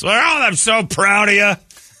this. Oh, I'm so proud of you.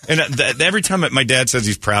 And every time my dad says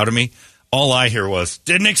he's proud of me, all I hear was,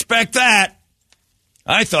 didn't expect that.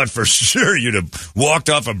 I thought for sure you'd have walked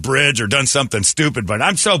off a bridge or done something stupid, but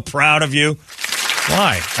I'm so proud of you.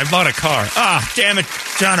 Why? I bought a car. Damn it,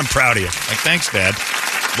 John, I'm proud of you. Like, thanks, Dad.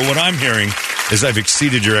 But what I'm hearing is I've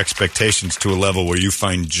exceeded your expectations to a level where you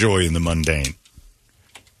find joy in the mundane.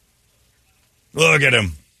 Look at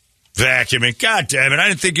him. Vacuuming. God damn it. I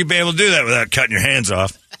didn't think you'd be able to do that without cutting your hands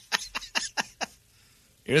off.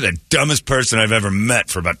 You're the dumbest person I've ever met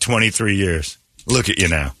for about 23 years. Look at you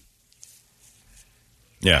now.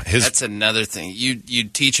 Yeah. That's another thing. You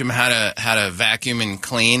teach him how to vacuum and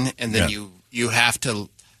clean, and then you have to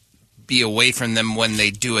be away from them when they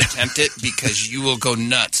do attempt it because you will go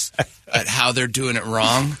nuts at how they're doing it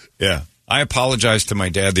wrong. Yeah. I apologized to my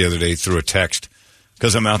dad the other day through a text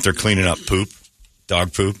because I'm out there cleaning up poop,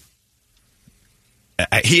 dog poop.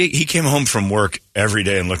 He came home from work every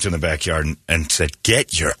day and looked in the backyard and said,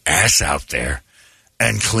 get your ass out there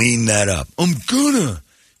and clean that up. I'm gonna.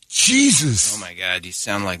 Jesus. Oh, my God. You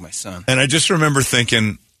sound like my son. And I just remember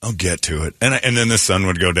thinking, I'll get to it. And then the sun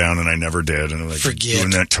would go down, and I never did. And I'm like, forget. Doing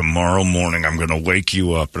that tomorrow morning, I'm going to wake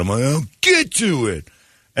you up. And I'm like, I'll get to it.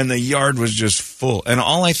 And the yard was just full. And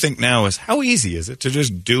all I think now is, how easy is it to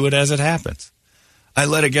just do it as it happens? I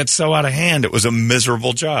let it get so out of hand, it was a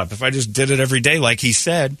miserable job. If I just did it every day like he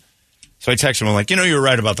said. So I texted him, I'm like, you were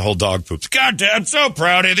right about the whole dog poops. God damn, I'm so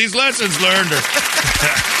proud of you. These lessons learned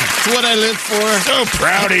It's what I live for. So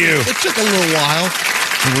proud of you. It took a little while.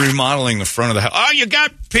 Remodeling the front of the house. Oh, you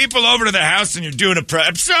got people over to the house and you're doing it.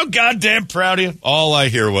 I'm so goddamn proud of you. All I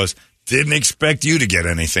hear was, didn't expect you to get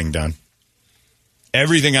anything done.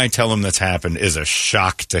 Everything I tell him that's happened is a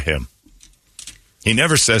shock to him. He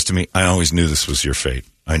never says to me, I always knew this was your fate.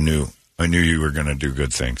 I knew you were going to do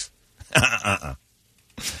good things.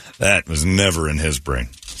 That was never in his brain.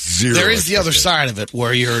 Zero. There is the other side of it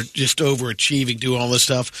where you're just overachieving, doing all this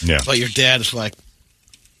stuff. Yeah. But your dad is like,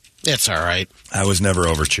 it's all right. I was never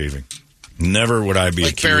overachieving. Never would I be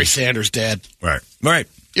like accused. Barry Sanders' dad. Right. Right.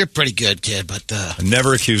 You're a pretty good kid, but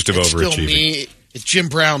never accused of overachieving. Still me. It's Jim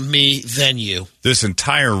Brown, me, then you. This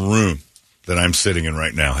entire room that I'm sitting in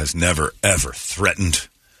right now has never, ever threatened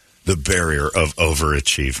the barrier of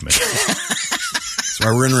overachievement. That's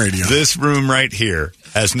why we're in radio. This room right here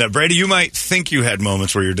has never. Brady, you might think you had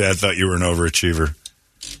moments where your dad thought you were an overachiever.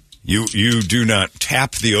 You do not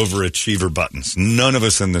tap the overachiever buttons. None of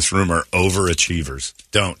us in this room are overachievers.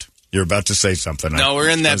 Don't. You're about to say something. No, we're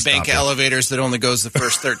in that bank elevators that only goes the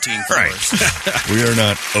first 13 floors. Right. We are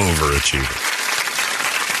not overachievers.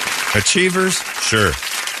 Achievers? Sure.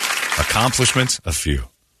 Accomplishments? A few.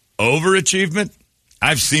 Overachievement?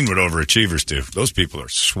 I've seen what overachievers do. Those people are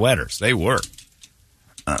sweaters. They work.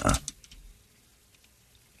 Not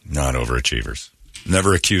overachievers.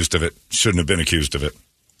 Never accused of it. Shouldn't have been accused of it.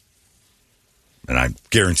 And I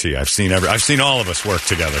guarantee I've seen all of us work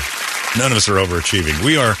together. None of us are overachieving.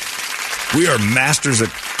 We are masters at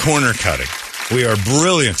corner cutting. We are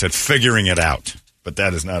brilliant at figuring it out. But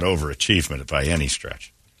that is not overachievement by any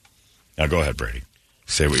stretch. Now go ahead, Brady.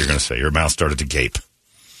 Say what you're going to say. Your mouth started to gape.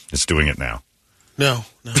 It's doing it now. No.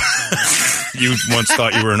 You once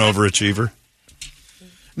thought you were an overachiever?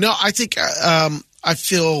 No, I think I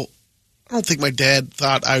don't think my dad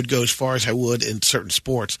thought I would go as far as I would in certain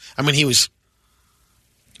sports. I mean, he was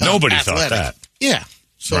nobody athletic. thought that. Yeah.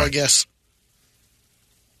 So right. I guess,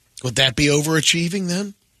 would that be overachieving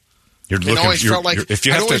then? You're looking, I always felt like if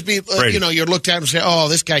you I'd have always to, be, Brady, you're looked at and say, oh,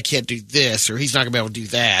 this guy can't do this, or he's not going to be able to do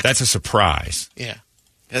that. That's a surprise. Yeah.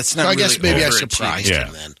 That's not so I really guess maybe I surprised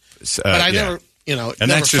him then. But I never, and never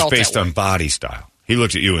that's just felt based that on way. body style. He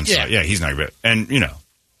looked at you and said, yeah, he's not good. And,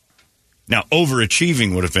 now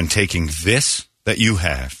overachieving would have been taking this that you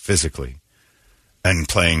have physically and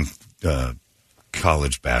playing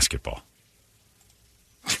college basketball.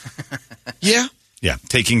 Yeah. Yeah,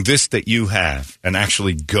 taking this that you have and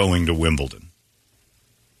actually going to Wimbledon.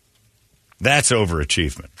 That's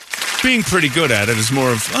overachievement. Being pretty good at it is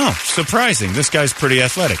more of, surprising. This guy's pretty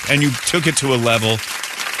athletic. And you took it to a level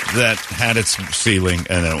that had its ceiling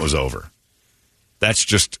and then it was over. That's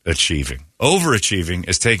just achieving. Overachieving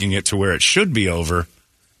is taking it to where it should be over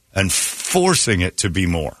and forcing it to be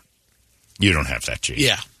more. You don't have that gene.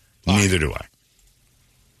 Yeah. Neither do I.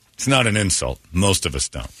 It's not an insult. Most of us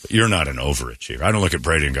don't. But you're not an overachiever. I don't look at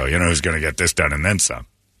Brady and go, who's going to get this done and then some.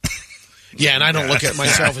 Yeah, and I don't look at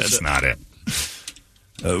myself as that's not it.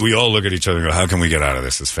 We all look at each other and go, how can we get out of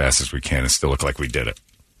this as fast as we can and still look like we did it?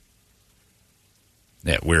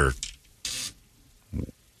 Yeah, we're,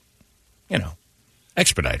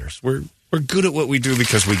 expediters. We're good at what we do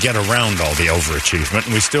because we get around all the overachievement,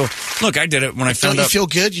 and we still look. I did it when I found out. Don't you feel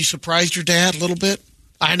good? You surprised your dad a little bit.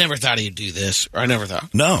 I never thought he'd do this, or I never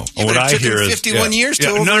thought. No, yeah, what I hear is 51 years to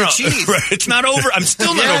overachieve. No, right. It's not over. I'm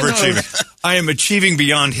still not overachieving. I am achieving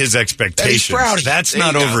beyond his expectations. That's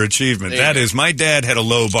not overachievement. That is, my dad had a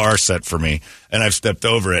low bar set for me, and I've stepped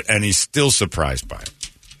over it, and he's still surprised by it.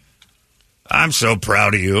 I'm so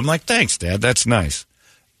proud of you. I'm like, thanks, Dad. That's nice.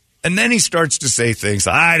 And then he starts to say things,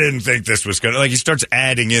 I didn't think this was going to, he starts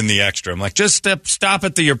adding in the extra. I'm like, just stop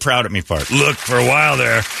at the you're proud of me part. Look, for a while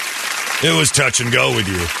there, it was touch and go with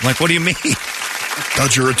you. I'm like, what do you mean?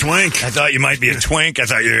 Thought you were a twink. I thought you might be a twink. I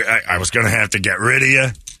thought I was going to have to get rid of you.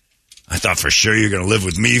 I thought for sure you're going to live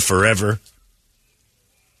with me forever.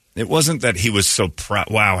 It wasn't that he was so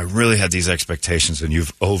proud. Wow, I really had these expectations, and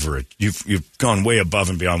you've gone way above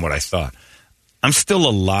and beyond what I thought. I'm still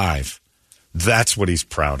alive. That's what he's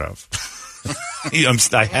proud of.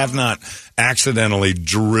 I have not accidentally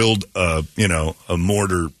drilled a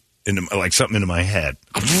mortar into something into my head.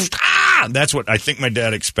 That's what I think my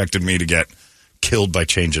dad expected me to get killed by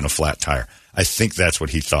changing a flat tire. I think that's what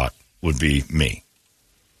he thought would be me.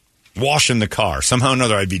 Washing the car. Somehow or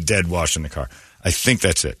another, I'd be dead washing the car. I think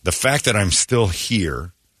that's it. The fact that I'm still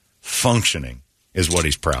here functioning is what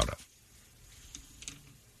he's proud of.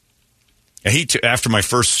 And after my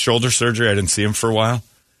first shoulder surgery, I didn't see him for a while.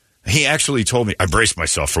 He actually told me, I braced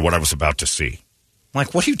myself for what I was about to see. I'm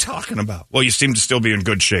like, what are you talking about? Well, you seem to still be in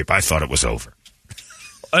good shape. I thought it was over.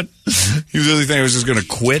 What? You really think I was just going to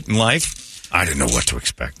quit in life? I didn't know what to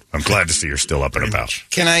expect. I'm glad to see you're still up and about.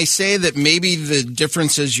 Can I say that maybe the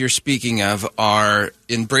differences you're speaking of are,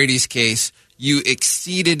 in Brady's case, you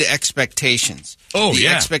exceeded expectations. Oh, the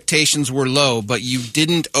yeah. expectations were low, but you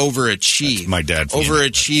didn't overachieve. That's my dad.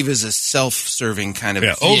 Overachieve is a self-serving kind of...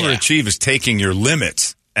 Overachieve is taking your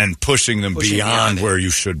limits and pushing them beyond where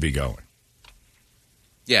you should be going.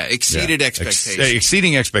 Yeah, exceeded expectations.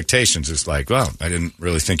 Exceeding expectations is like, well, I didn't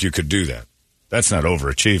really think you could do that. That's not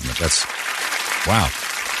overachievement. That's, wow.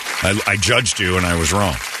 I judged you and I was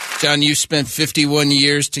wrong. John, you spent 51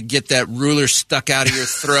 years to get that ruler stuck out of your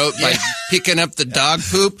throat by picking up the dog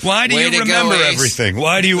poop. Why do you remember everything?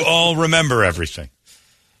 Why do you all remember everything?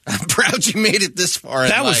 I'm proud you made it this far.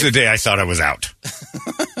 That was the day I thought I was out.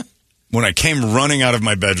 When I came running out of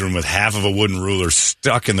my bedroom with half of a wooden ruler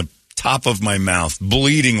stuck in the top of my mouth,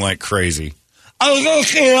 bleeding like crazy. I was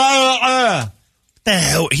okay. The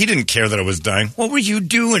hell? He didn't care that I was dying. What were you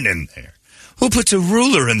doing in there? Who puts a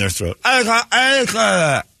ruler in their throat?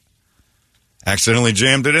 Accidentally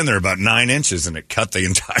jammed it in there about 9 inches, and it cut the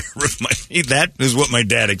entire roof of my feet. That is what my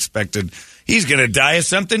dad expected. He's going to die of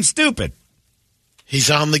something stupid.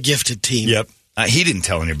 He's on the gifted team. Yep. He didn't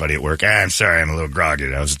tell anybody at work. I'm sorry, I'm a little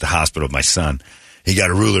groggy. I was at the hospital with my son. He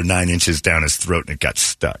got a ruler 9 inches down his throat, and it got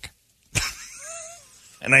stuck.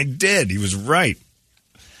 And I did. He was right.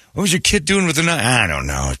 What was your kid doing with the knife? I don't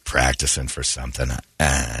know. Practicing for something.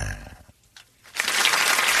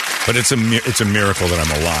 But it's a miracle that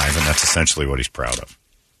I'm alive, and that's essentially what he's proud of.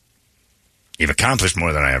 You've accomplished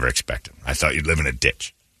more than I ever expected. I thought you'd live in a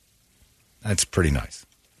ditch. That's pretty nice.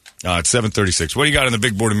 It's 7:36. What do you got in the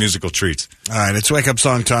big board of musical treats? All right, it's wake-up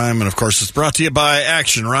song time, and, of course, it's brought to you by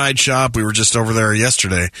Action Ride Shop. We were just over there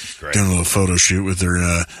yesterday doing a little photo shoot with their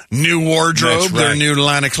new wardrobe, their new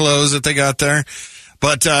line of clothes that they got there.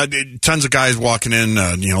 But tons of guys walking in,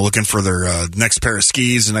 looking for their next pair of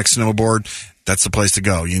skis, the next snowboard. That's the place to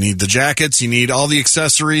go. You need the jackets. You need all the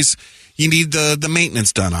accessories. You need the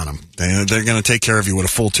maintenance done on them. They're going to take care of you with a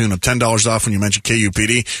full tune-up. $10 off when you mention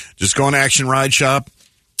KUPD. Just go on Action Ride Shop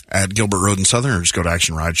at Gilbert Road in Southern, or just go to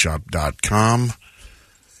actionrideshop.com,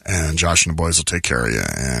 and Josh and the boys will take care of you.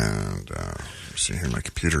 And let's see here, my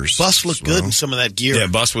computer's Bus looked good in some of that gear. Yeah,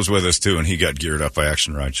 Bus was with us, too, and he got geared up by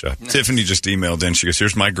Action Ride Shop. Nice. Tiffany just emailed in. She goes,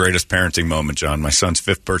 here's my greatest parenting moment, John. My son's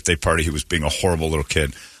 5th birthday party, he was being a horrible little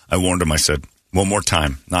kid. I warned him. I said, one more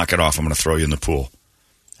time, knock it off. I'm going to throw you in the pool.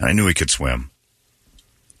 And I knew he could swim.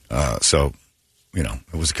 So,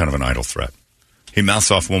 it was kind of an idle threat. He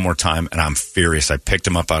mouths off one more time, and I'm furious. I picked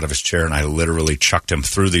him up out of his chair, and I literally chucked him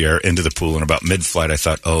through the air into the pool. And about mid-flight, I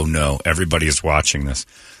thought, oh, no, everybody is watching this.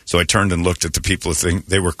 So I turned and looked at the people.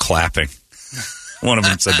 They were clapping. One of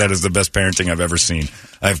them said, that is the best parenting I've ever seen.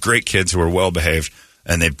 I have great kids who are well-behaved,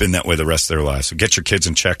 and they've been that way the rest of their lives. So get your kids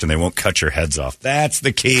in check, and they won't cut your heads off. That's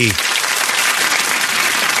the key.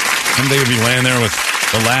 Someday you'll be laying there with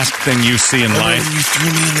the last thing you see in life. You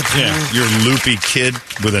threw me in the pool. Yeah, your loopy kid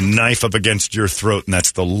with a knife up against your throat, and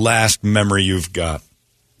that's the last memory you've got.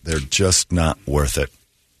 They're just not worth it.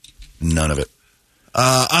 None of it.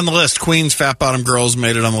 On the list, Queen's Fat Bottom Girls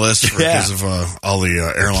made it on the list because of all the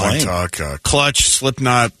airline talk. Clutch,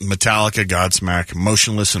 Slipknot, Metallica, Godsmack,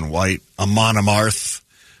 Motionless in White, Amon Amarth,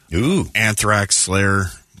 Anthrax, Slayer,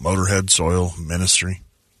 Motorhead, Soil, Ministry.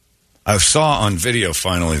 I saw on video,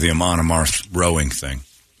 finally, the Amon Amarth rowing thing.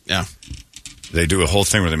 Yeah. They do a whole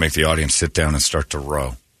thing where they make the audience sit down and start to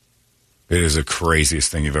row. It is the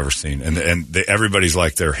craziest thing you've ever seen. And everybody's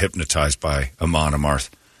like they're hypnotized by Amon Amarth,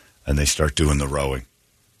 and they start doing the rowing.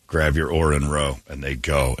 Grab your oar and row, and they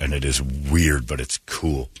go. And it is weird, but it's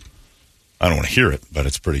cool. I don't want to hear it, but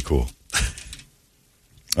it's pretty cool.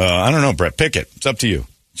 I don't know, Brett. Pick it. It's up to you.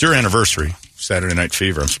 It's your anniversary. Saturday Night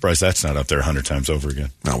Fever. I'm surprised that's not up there 100 times over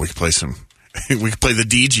again. No, we could play we could play the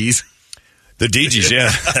DGs. The DGs,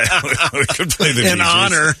 yeah. We could play the DGs. In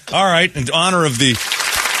honor. All right, in honor of the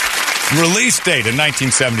release date in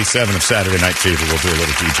 1977 of Saturday Night Fever, we'll do a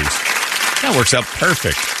little DGs. That works out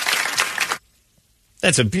perfect.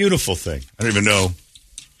 That's a beautiful thing. I don't even know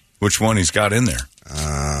which one he's got in there.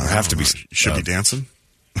 Have to be. Should be dancing.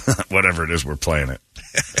 Whatever it is, we're playing it.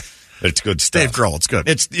 It's good stuff. Dave Grohl, it's good.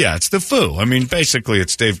 It's the Foo. I mean, basically,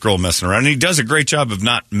 it's Dave Grohl messing around. And he does a great job of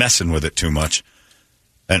not messing with it too much.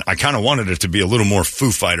 And I kind of wanted it to be a little more Foo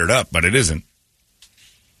Fightered up, but it isn't.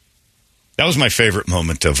 That was my favorite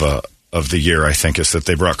moment of the year, I think, is that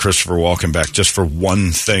they brought Christopher Walken back just for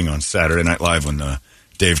one thing on Saturday Night Live when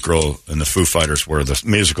Dave Grohl and the Foo Fighters were the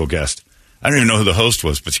musical guest. I don't even know who the host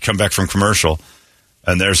was, but you come back from commercial,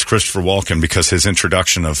 and there's Christopher Walken because his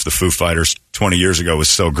introduction of the Foo Fighters 20 years ago was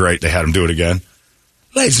so great, they had him do it again.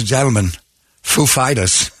 Ladies and gentlemen, Foo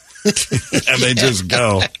Fighters. And they just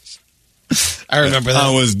go. I remember that.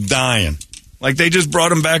 I was dying. Like, they just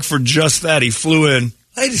brought him back for just that. He flew in.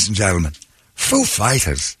 Ladies and gentlemen, Foo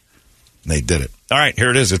Fighters. They did it. All right, here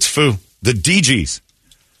it is. It's Foo. The DGs.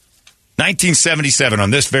 1977,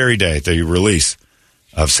 on this very day, the release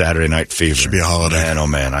of Saturday Night Fever. Should be a holiday. Man, oh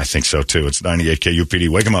man, I think so too. It's 98 KUPD.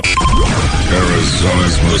 Wake them up.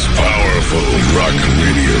 Arizona's most powerful rock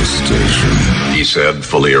radio station. He said,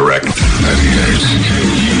 fully erect. 98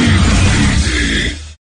 KUPD.